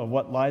know of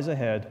what lies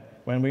ahead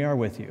when we are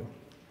with you.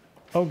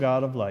 O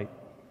God of light,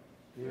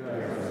 hear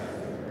us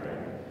as we pray.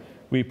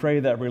 We pray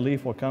that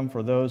relief will come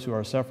for those who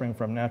are suffering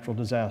from natural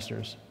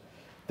disasters.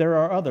 There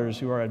are others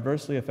who are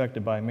adversely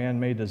affected by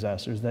man-made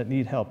disasters that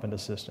need help and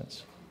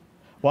assistance.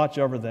 Watch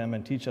over them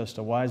and teach us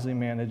to wisely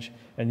manage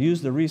and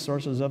use the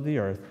resources of the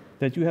earth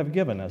that you have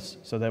given us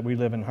so that we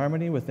live in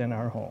harmony within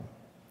our home.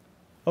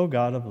 O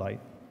God of light,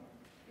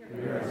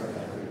 hear us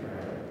as we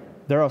pray.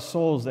 There are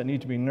souls that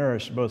need to be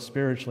nourished both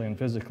spiritually and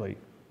physically.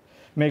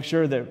 Make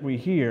sure that we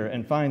hear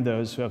and find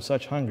those who have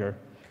such hunger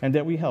and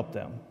that we help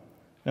them.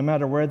 No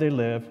matter where they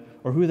live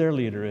or who their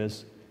leader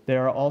is, they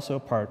are also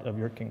part of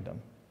your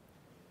kingdom.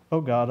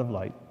 O God of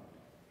light,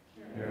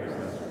 hear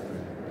us as we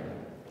pray.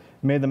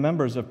 May the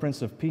members of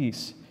Prince of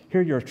Peace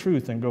hear your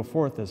truth and go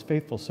forth as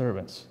faithful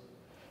servants.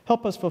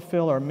 Help us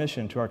fulfill our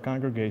mission to our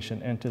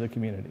congregation and to the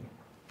community.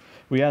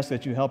 We ask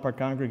that you help our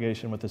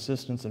congregation with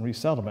assistance and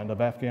resettlement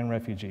of Afghan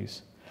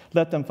refugees.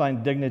 Let them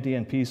find dignity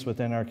and peace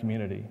within our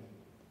community.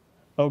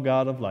 O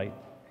God of light,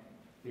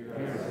 hear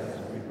us as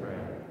we pray.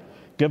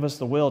 Give us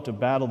the will to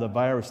battle the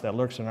virus that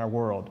lurks in our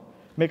world.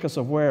 Make us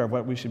aware of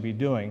what we should be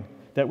doing,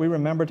 that we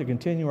remember to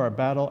continue our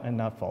battle and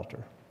not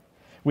falter.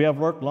 We have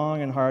worked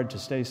long and hard to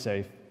stay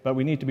safe, but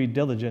we need to be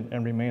diligent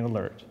and remain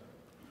alert.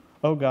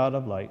 O God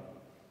of light,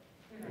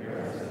 hear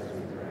us as we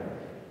pray.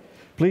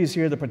 Please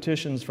hear the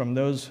petitions from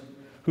those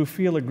who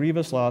feel a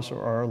grievous loss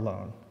or are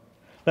alone.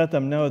 Let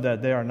them know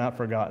that they are not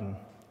forgotten.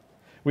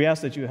 We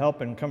ask that you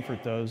help and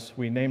comfort those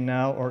we name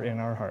now or in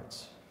our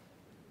hearts.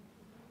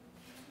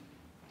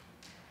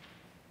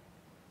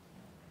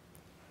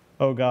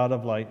 O God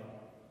of light,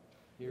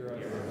 hear us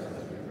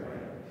as we pray.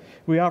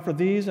 We offer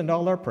these and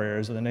all our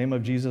prayers in the name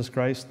of Jesus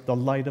Christ, the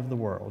light of the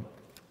world.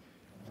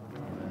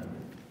 Amen.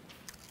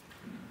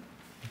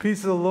 The peace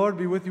of the Lord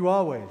be with you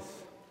always.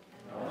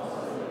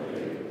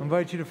 I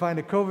invite you to find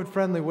a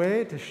COVID-friendly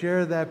way to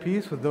share that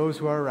peace with those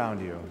who are around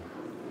you.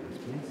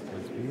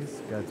 God's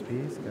peace, God's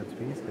peace, God's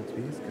peace, God's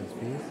peace, God's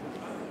peace,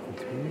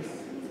 God's peace.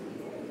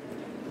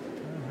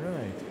 All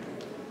right.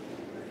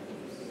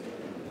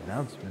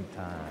 Announcement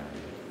time.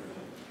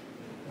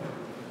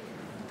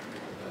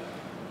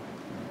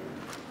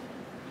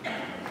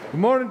 Good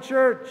morning,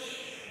 church.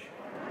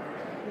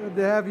 Good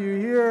to have you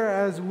here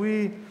as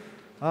we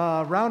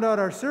round out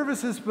our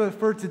services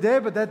for today,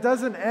 but that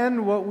doesn't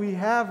end what we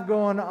have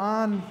going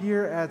on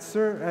here at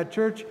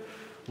church.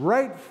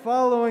 Right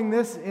following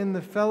this in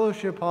the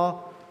fellowship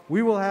hall,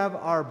 we will have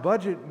our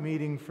budget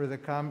meeting for the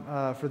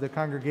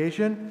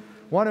congregation.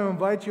 Want to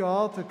invite you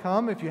all to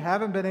come. If you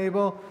haven't been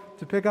able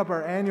to pick up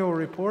our annual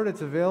report,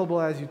 it's available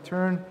as you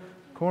turn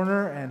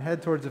corner and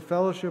head towards the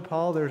fellowship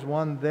hall. There's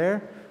one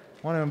there.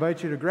 Want to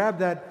invite you to grab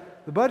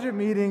that. The budget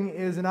meeting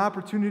is an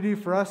opportunity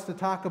for us to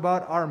talk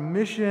about our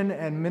mission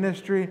and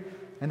ministry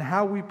and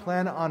how we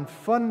plan on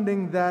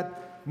funding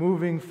that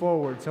moving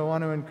forward. So I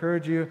want to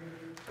encourage you,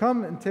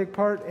 come and take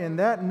part in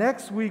that.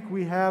 Next week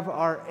we have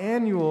our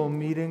annual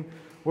meeting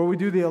where we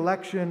do the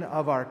election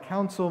of our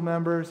council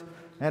members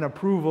and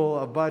approval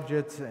of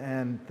budgets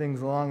and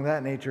things along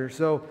that nature.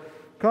 So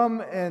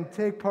come and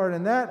take part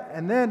in that.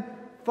 And then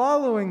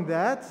following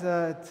that,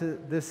 to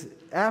this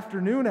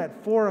afternoon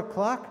at 4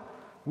 o'clock,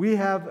 we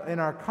have in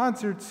our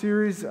concert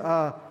series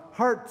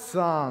Heart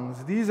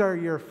Songs. These are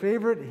your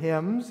favorite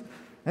hymns,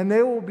 and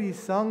they will be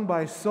sung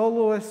by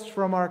soloists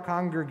from our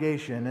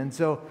congregation. And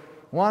so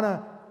want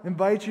to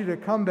invite you to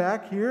come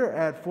back here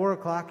at 4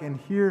 o'clock and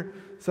hear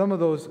some of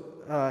those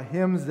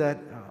hymns that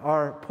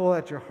pull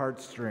at your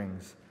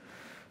heartstrings.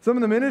 Some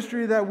of the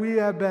ministry that we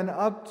have been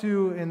up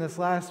to in this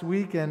last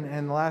week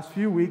and the last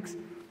few weeks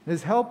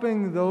is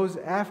helping those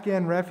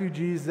Afghan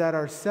refugees that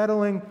are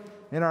settling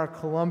in our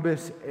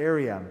Columbus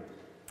area.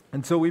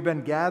 And so we've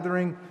been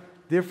gathering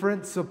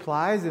different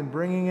supplies and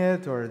bringing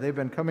it, or they've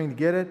been coming to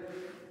get it.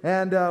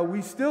 And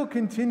we still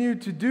continue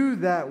to do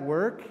that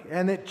work,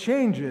 and it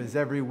changes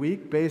every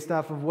week based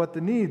off of what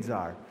the needs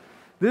are.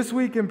 This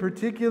week in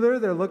particular,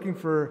 they're looking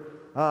for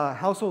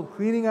household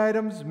cleaning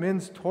items,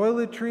 men's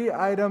toiletry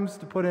items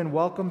to put in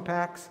welcome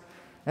packs,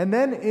 and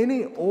then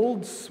any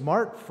old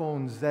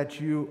smartphones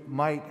that you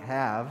might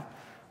have.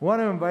 I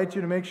want to invite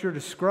you to make sure to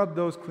scrub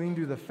those clean,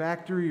 do the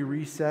factory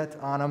reset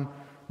on them,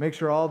 make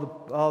sure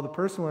all the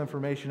personal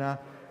information on.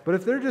 But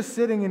if they're just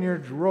sitting in your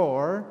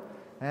drawer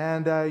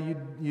and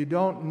you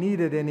don't need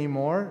it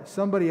anymore,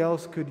 somebody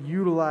else could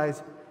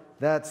utilize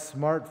that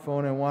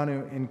smartphone, and want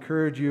to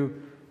encourage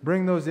you,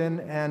 bring those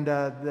in. And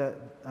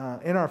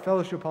in our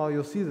fellowship hall,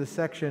 you'll see the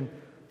section,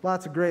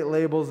 lots of great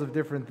labels of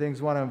different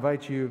things. I want to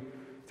invite you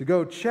to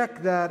go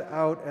check that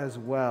out as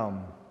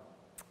well.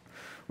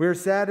 We're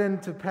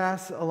saddened to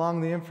pass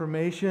along the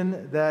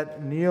information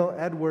that Neil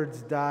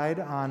Edwards died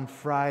on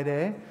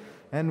Friday.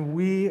 And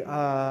we,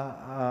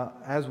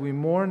 as we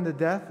mourn the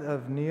death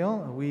of Neil,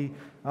 we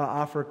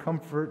offer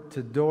comfort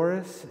to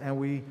Doris, and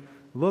we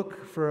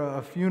look for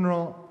a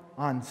funeral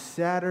on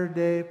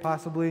Saturday,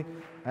 possibly,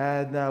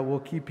 and we'll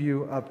keep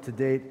you up to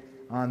date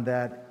on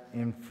that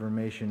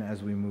information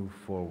as we move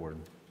forward.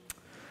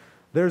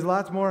 There's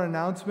lots more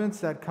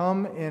announcements that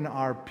come in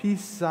our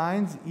peace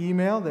signs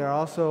email. They're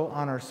also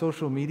on our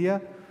social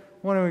media.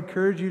 I want to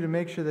encourage you to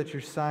make sure that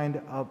you're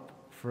signed up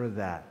for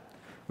that.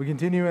 We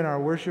continue in our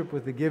worship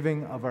with the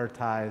giving of our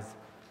tithes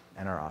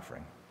and our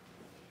offering.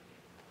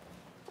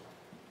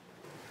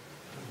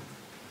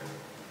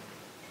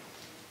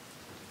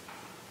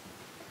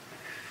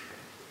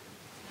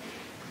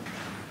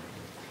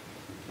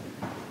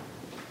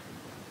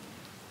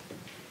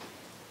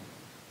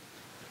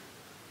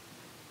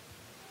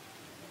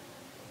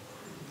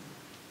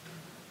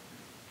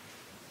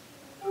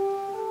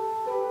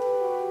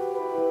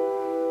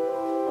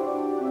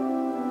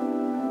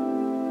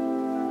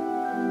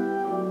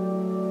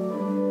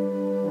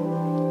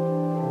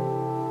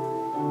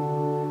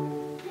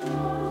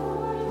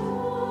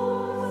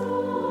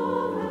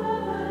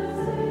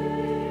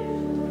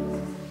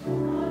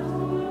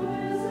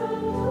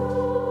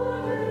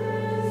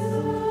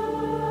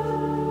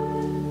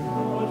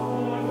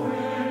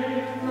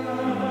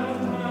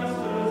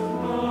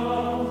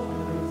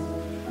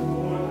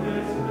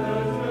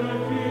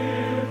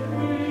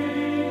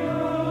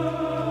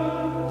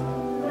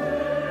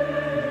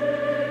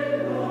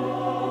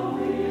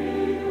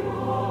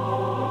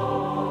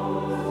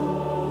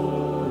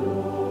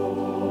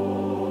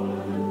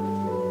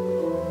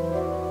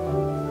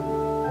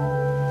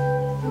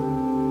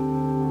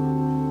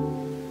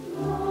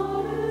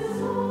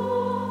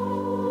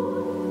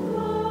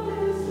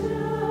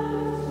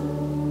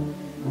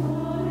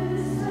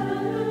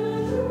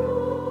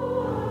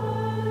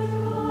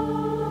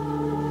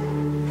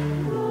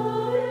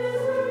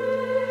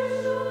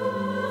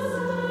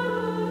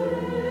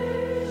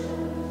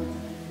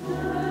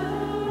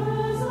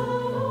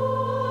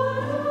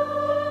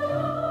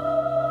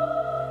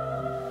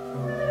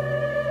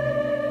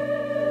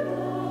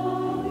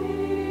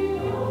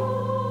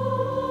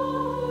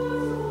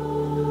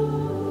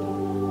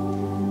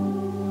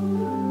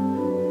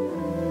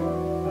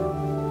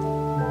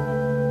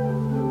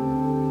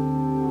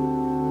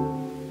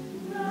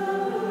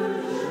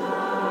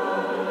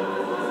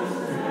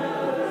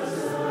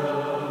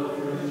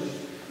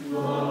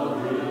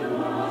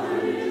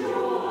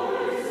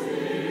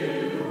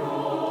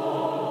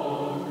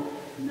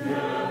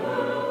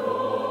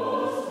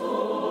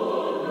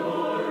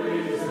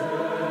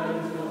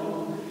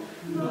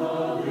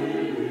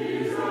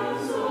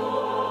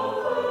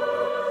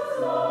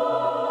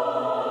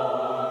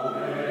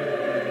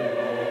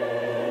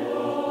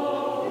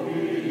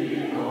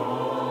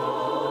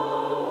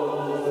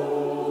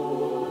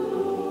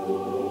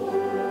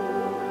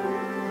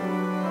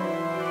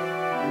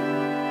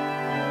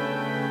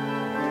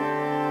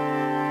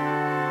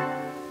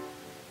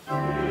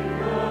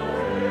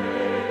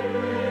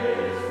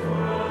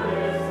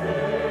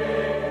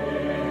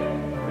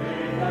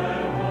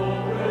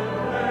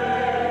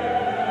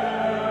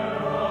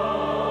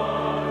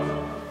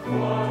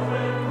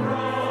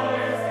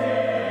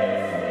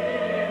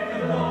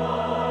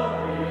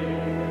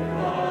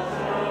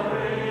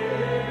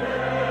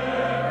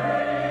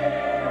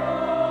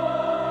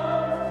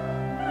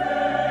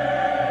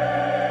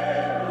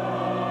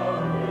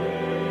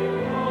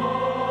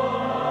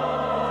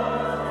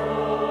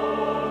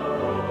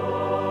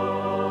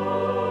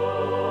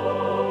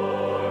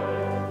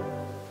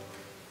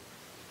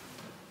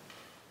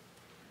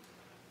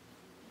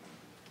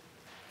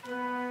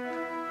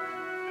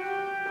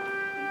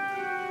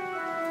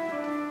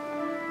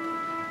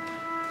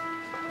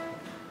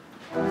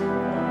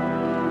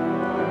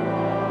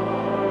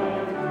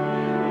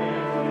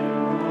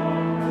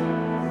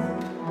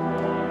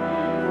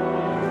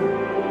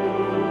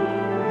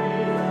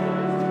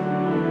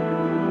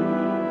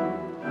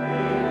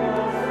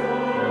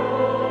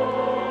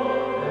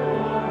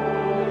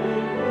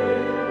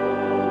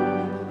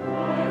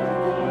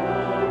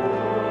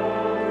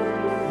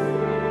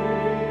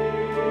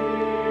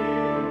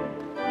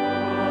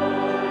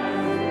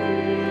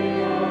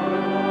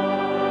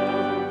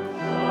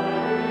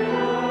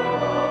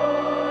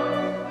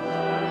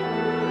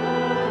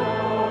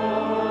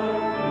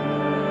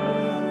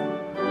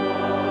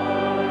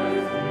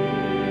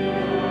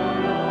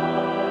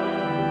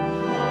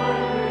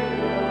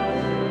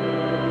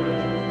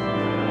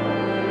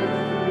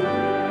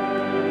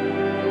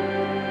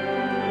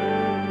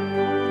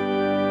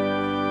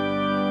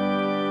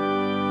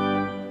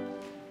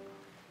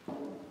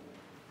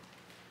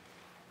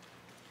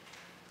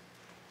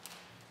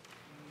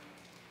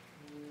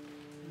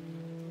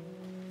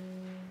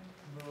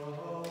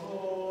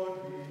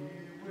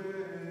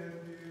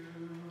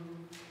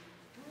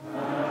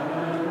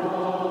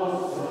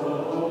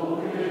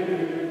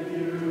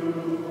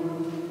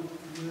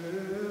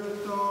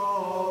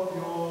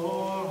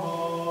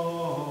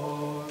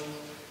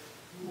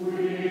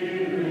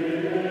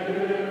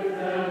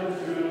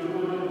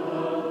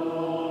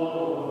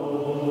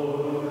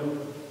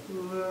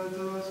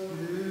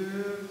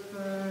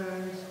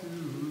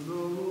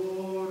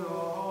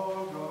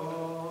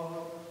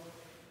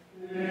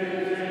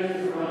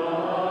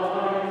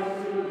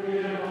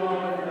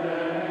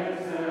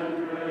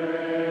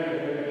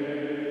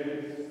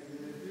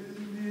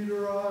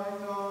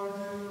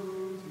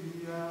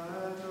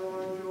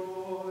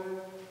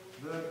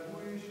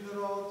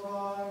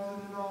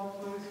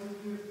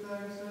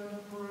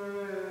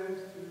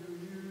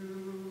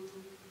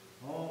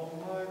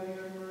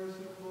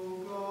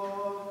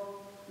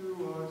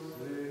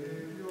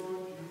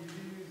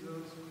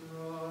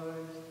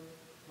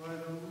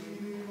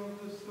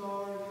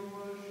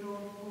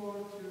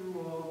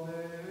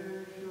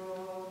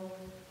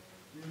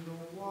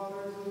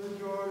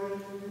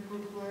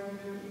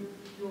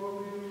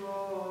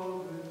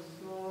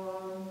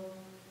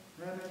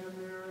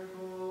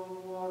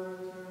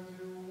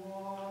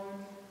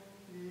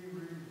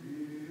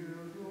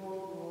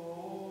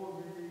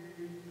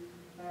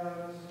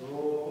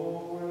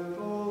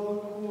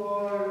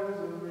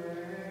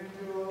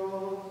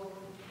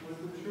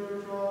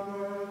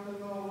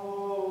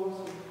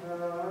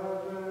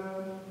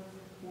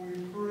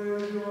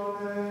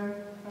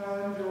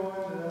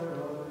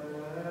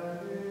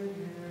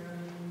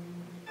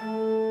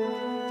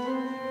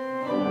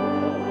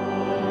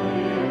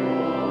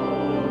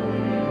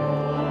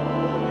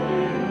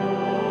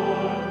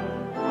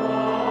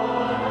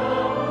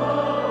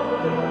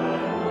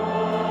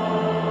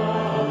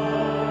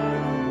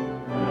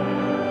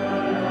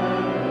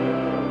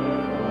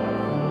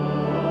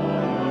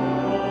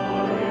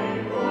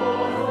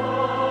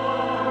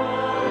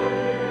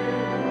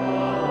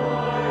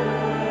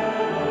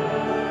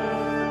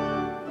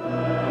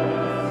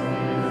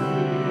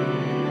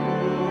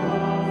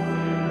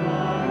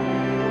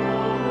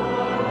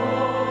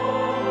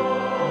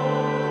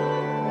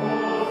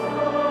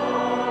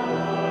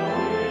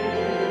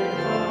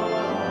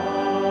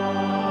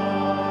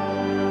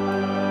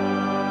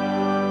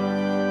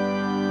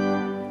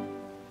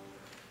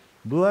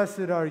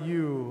 Blessed are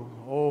you,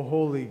 O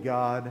holy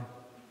God.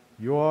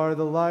 You are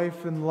the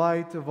life and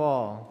light of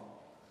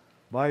all.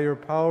 By your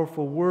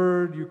powerful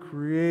word you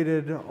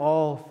created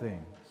all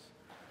things.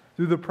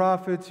 Through the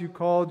prophets you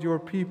called your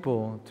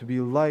people to be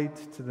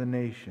light to the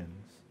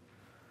nations.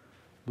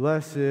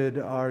 Blessed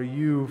are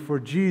you for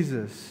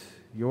Jesus,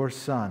 your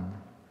Son.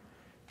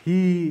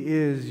 He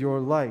is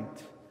your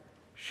light,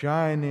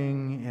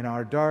 shining in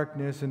our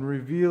darkness and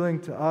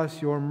revealing to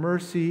us your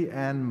mercy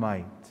and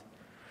might.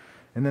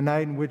 In the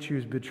night in which he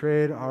was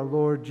betrayed, our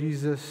Lord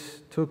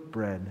Jesus took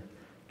bread,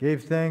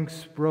 gave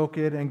thanks, broke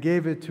it, and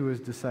gave it to his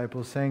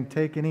disciples, saying,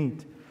 "Take and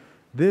eat.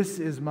 This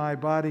is my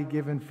body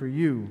given for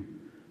you.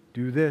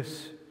 Do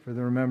this for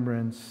the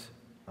remembrance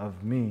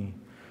of me."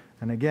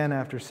 And again,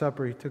 after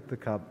supper, he took the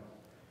cup,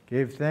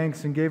 gave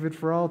thanks, and gave it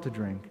for all to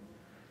drink,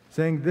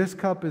 saying, "This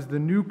cup is the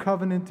new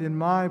covenant in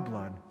my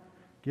blood,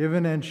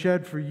 given and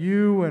shed for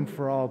you and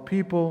for all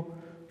people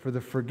for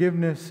the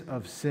forgiveness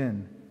of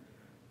sin.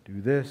 Do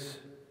this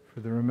for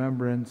the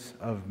remembrance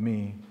of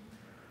me."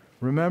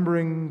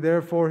 Remembering,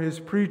 therefore, his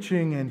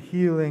preaching and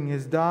healing,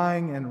 his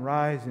dying and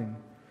rising,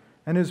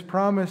 and his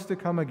promise to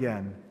come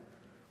again,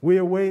 we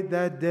await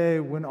that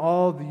day when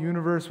all the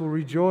universe will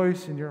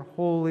rejoice in your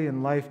holy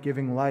and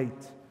life-giving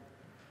light.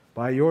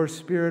 By your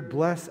Spirit,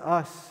 bless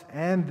us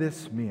and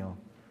this meal,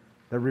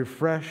 that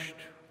refreshed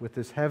with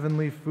this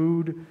heavenly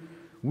food,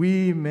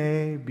 we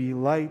may be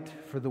light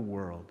for the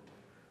world,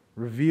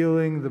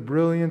 revealing the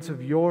brilliance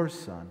of your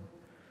Son.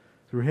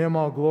 Through him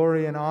all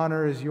glory and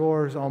honor is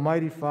yours,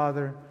 Almighty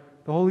Father,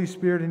 the Holy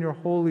Spirit, and your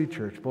holy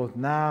church, both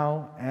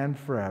now and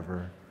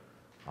forever.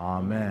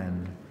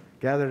 Amen.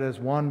 Gathered as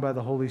one by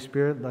the Holy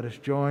Spirit, let us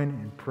join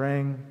in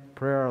praying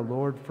prayer our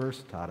Lord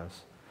first taught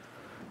us.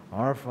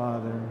 Our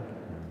Father,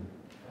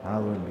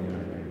 hallowed be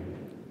your name.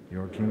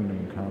 Your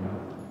kingdom come,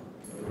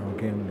 your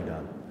kingdom be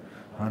done,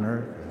 on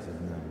earth as it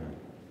is in heaven.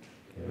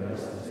 Give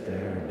us this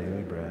day our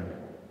daily bread,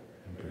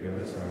 and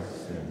forgive us our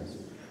sins,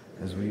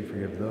 as we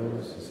forgive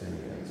those who sin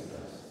against us.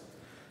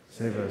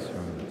 Save us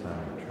from the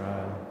time of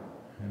trial,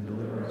 and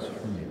deliver us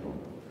from evil.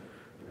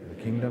 For the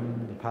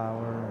kingdom, the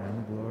power, and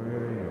the glory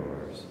are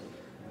yours,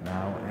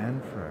 now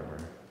and forever.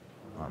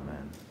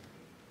 Amen.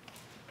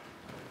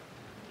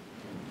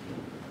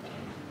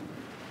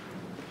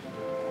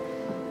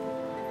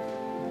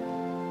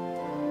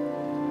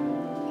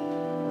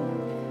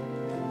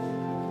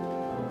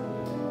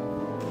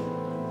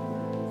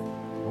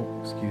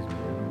 Oh, excuse me.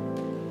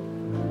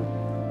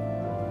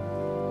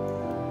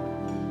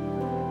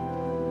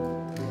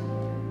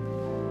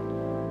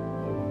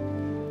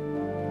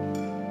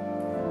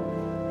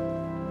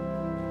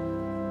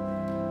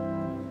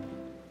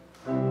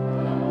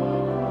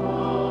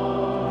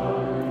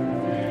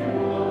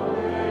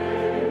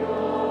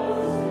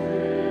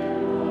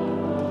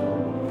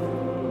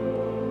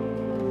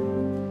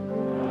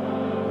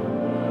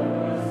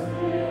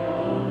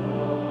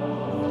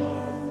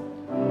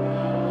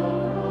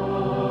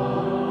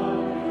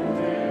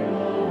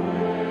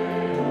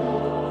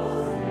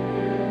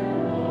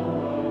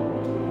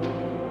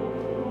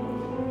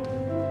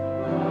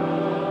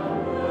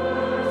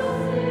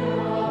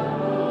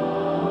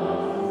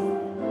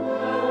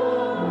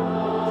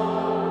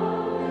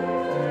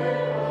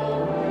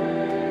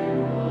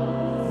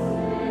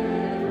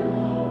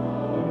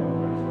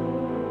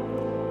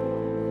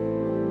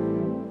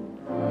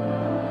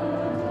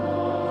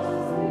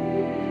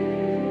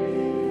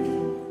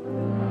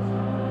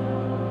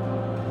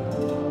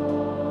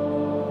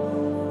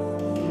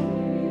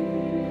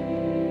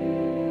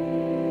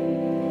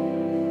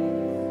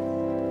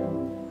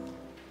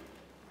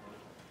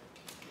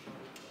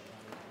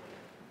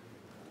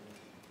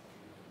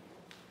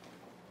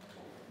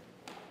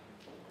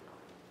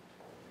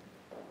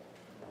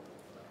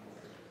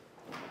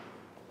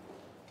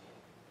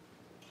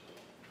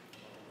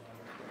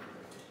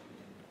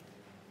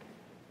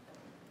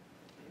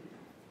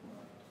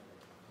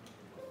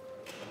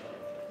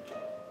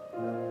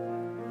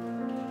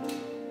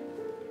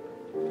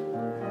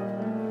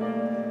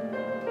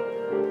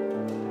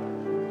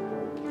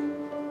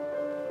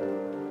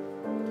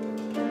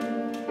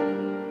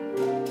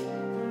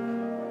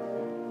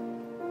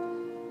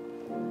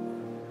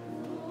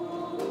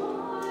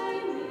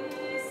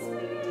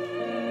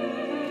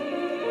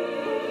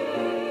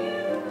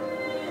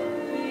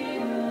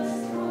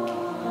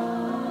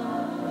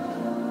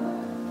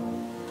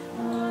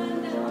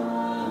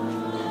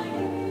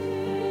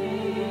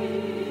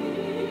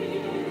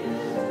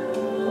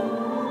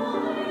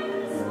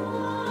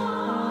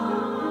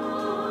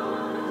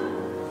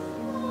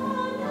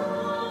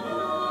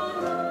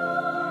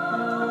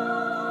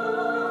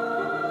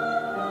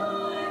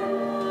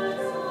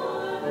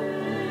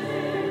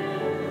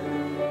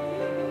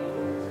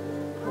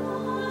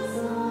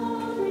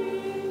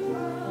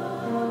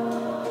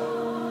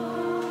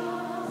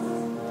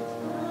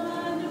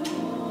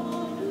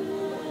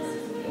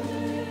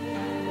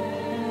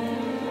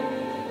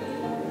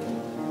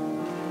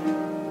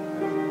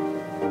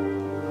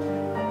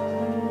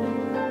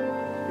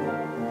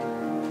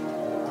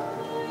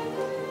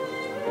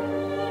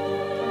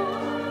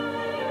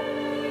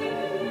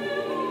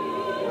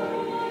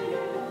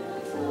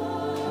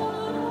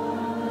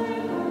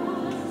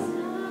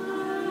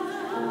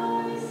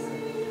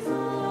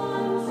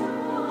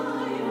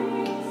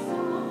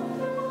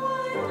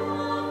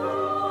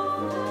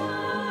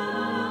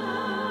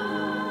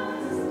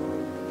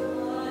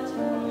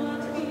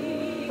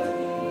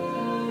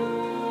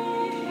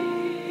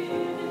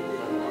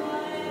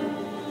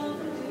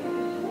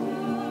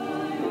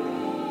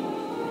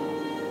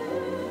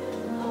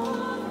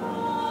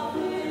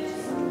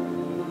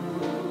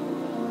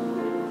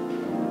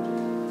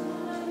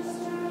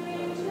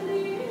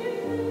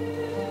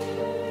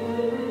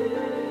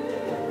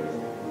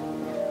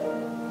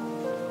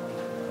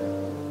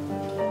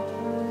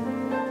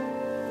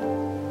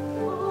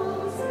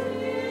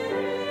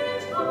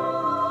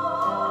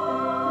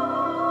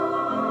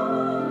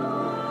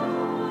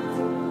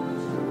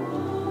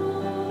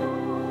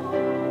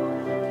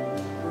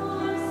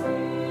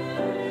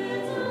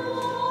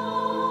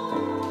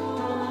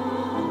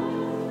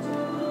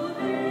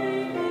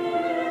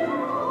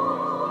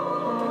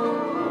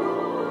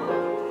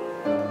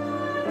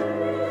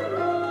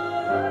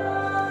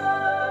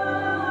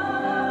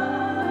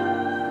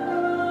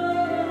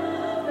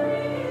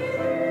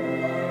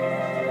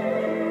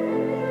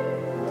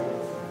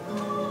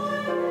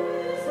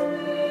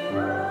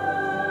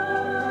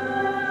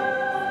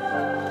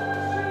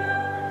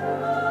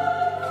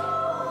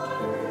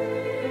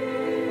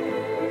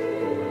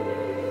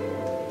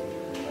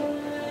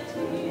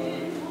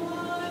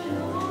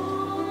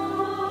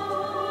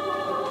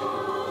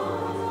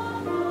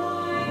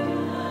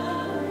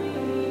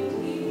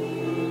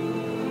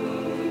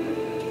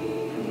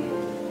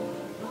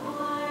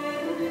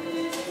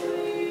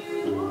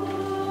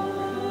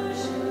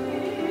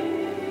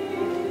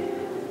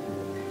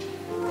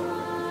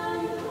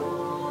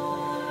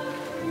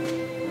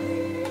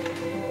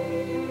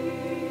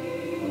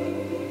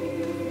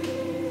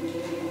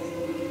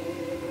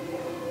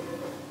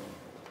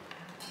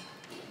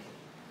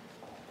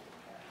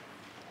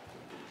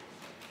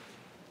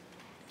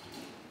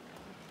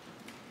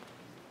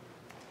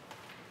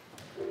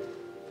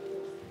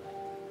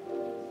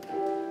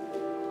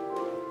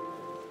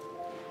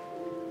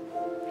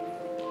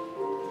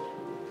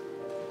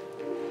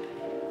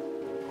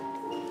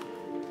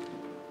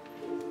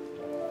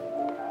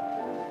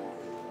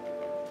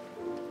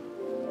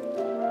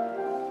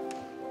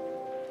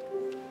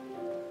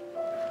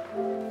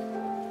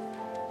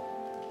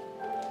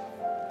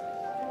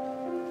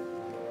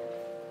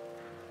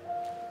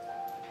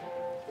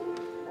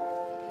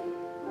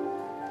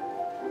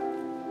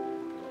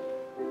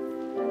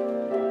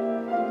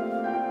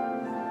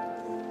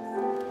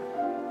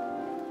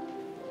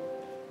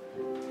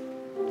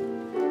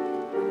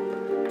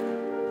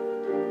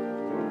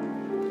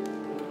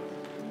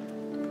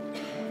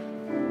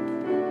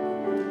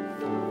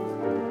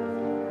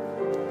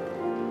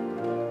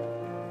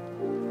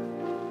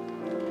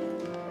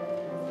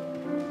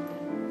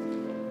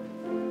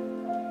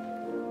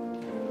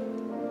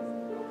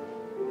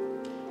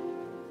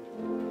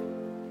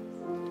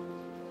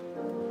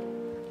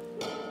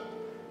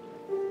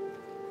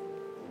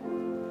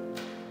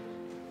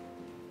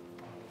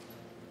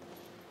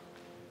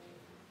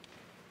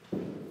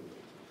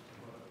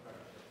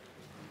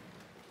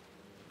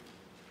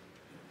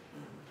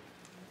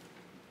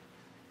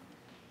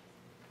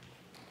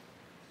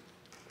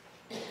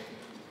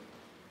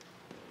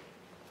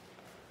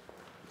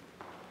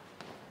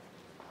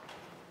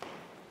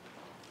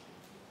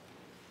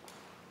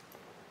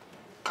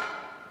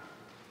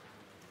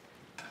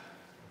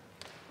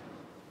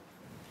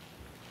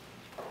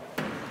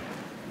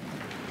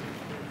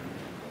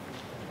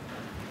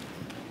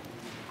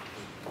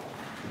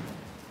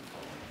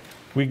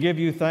 We give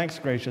you thanks,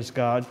 gracious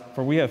God,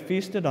 for we have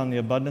feasted on the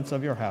abundance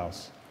of your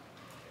house.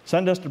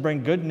 Send us to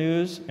bring good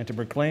news and to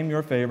proclaim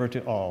your favor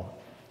to all,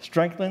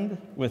 strengthened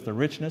with the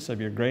richness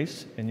of your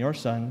grace in your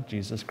Son,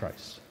 Jesus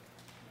Christ.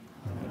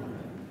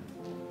 Amen.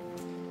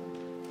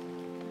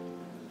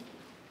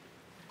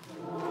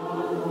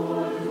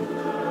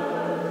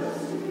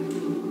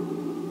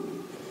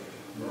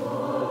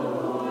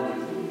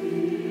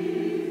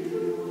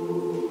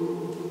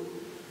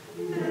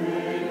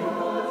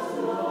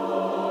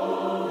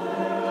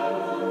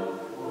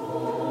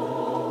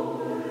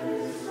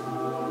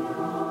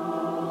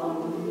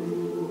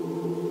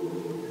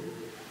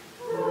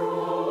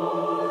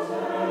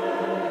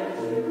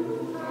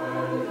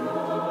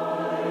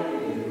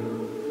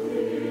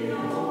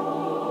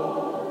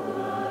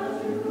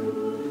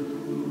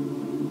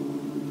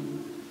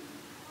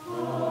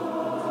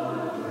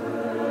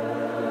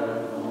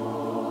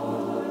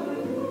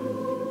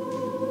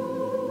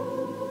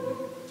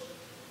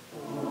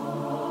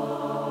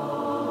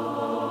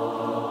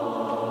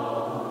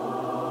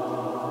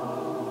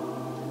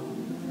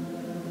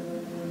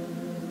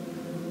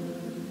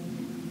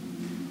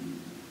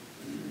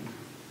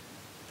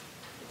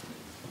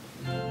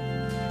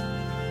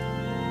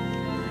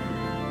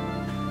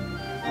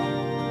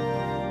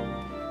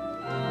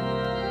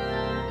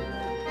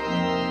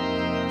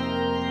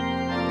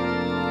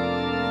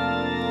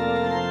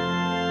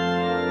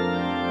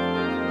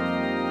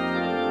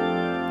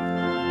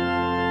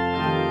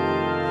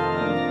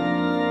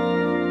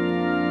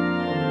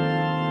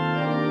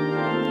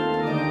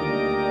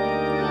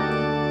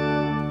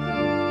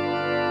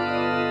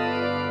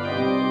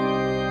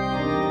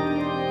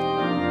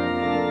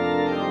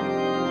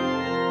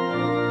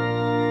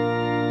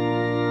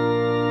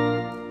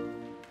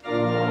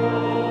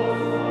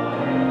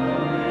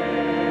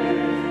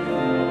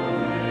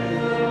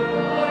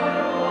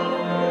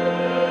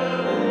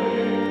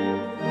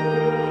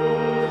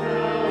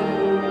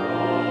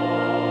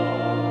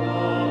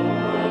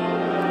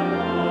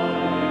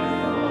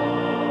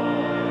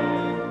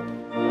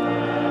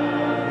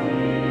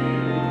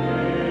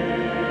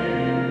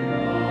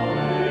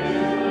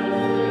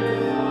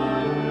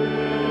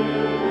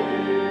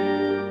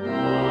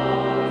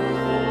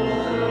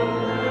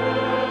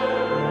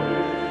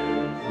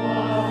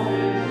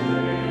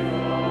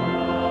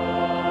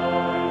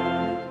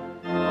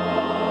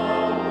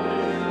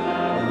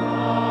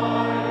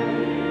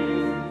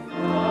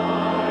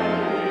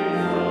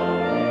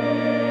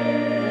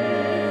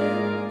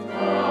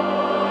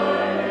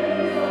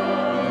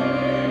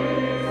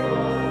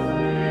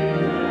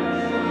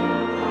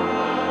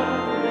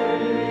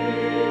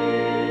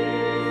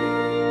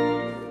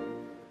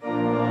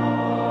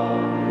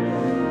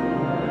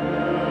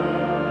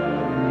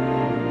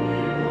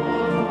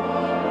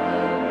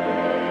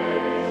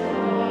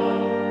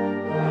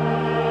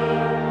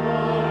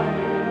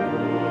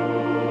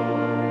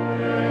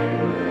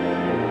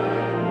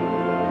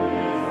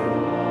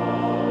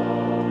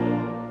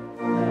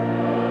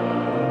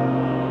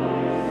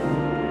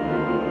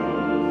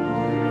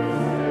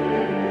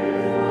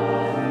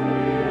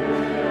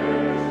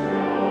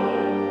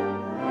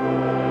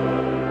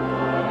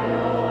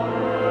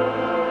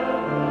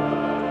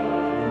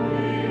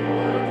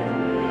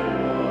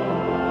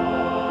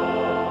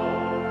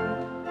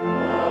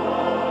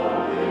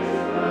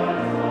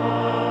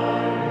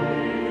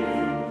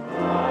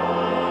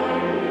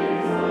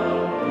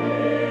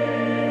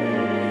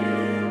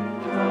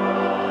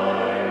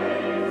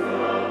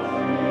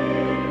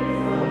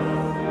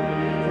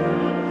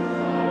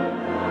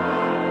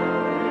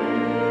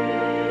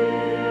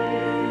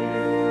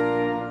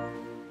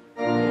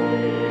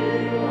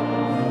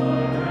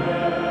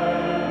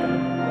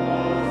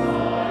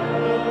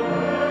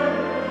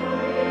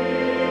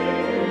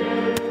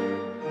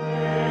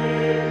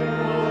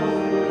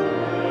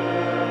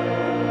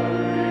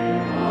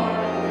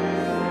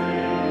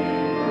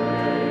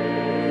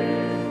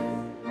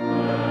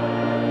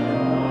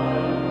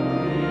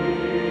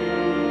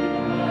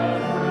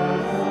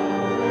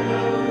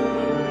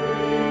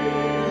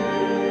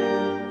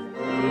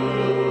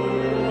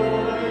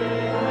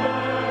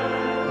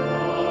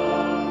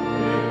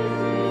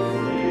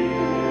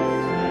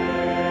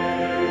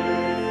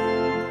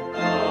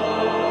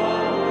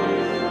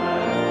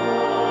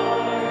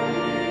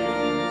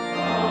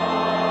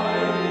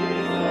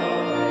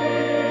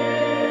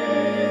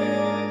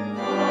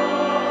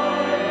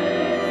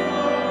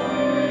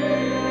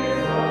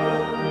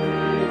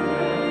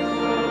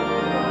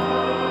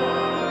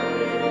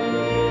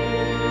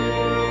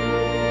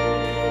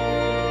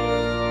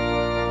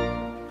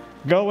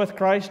 Go with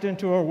Christ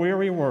into a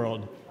weary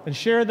world and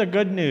share the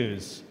good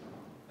news.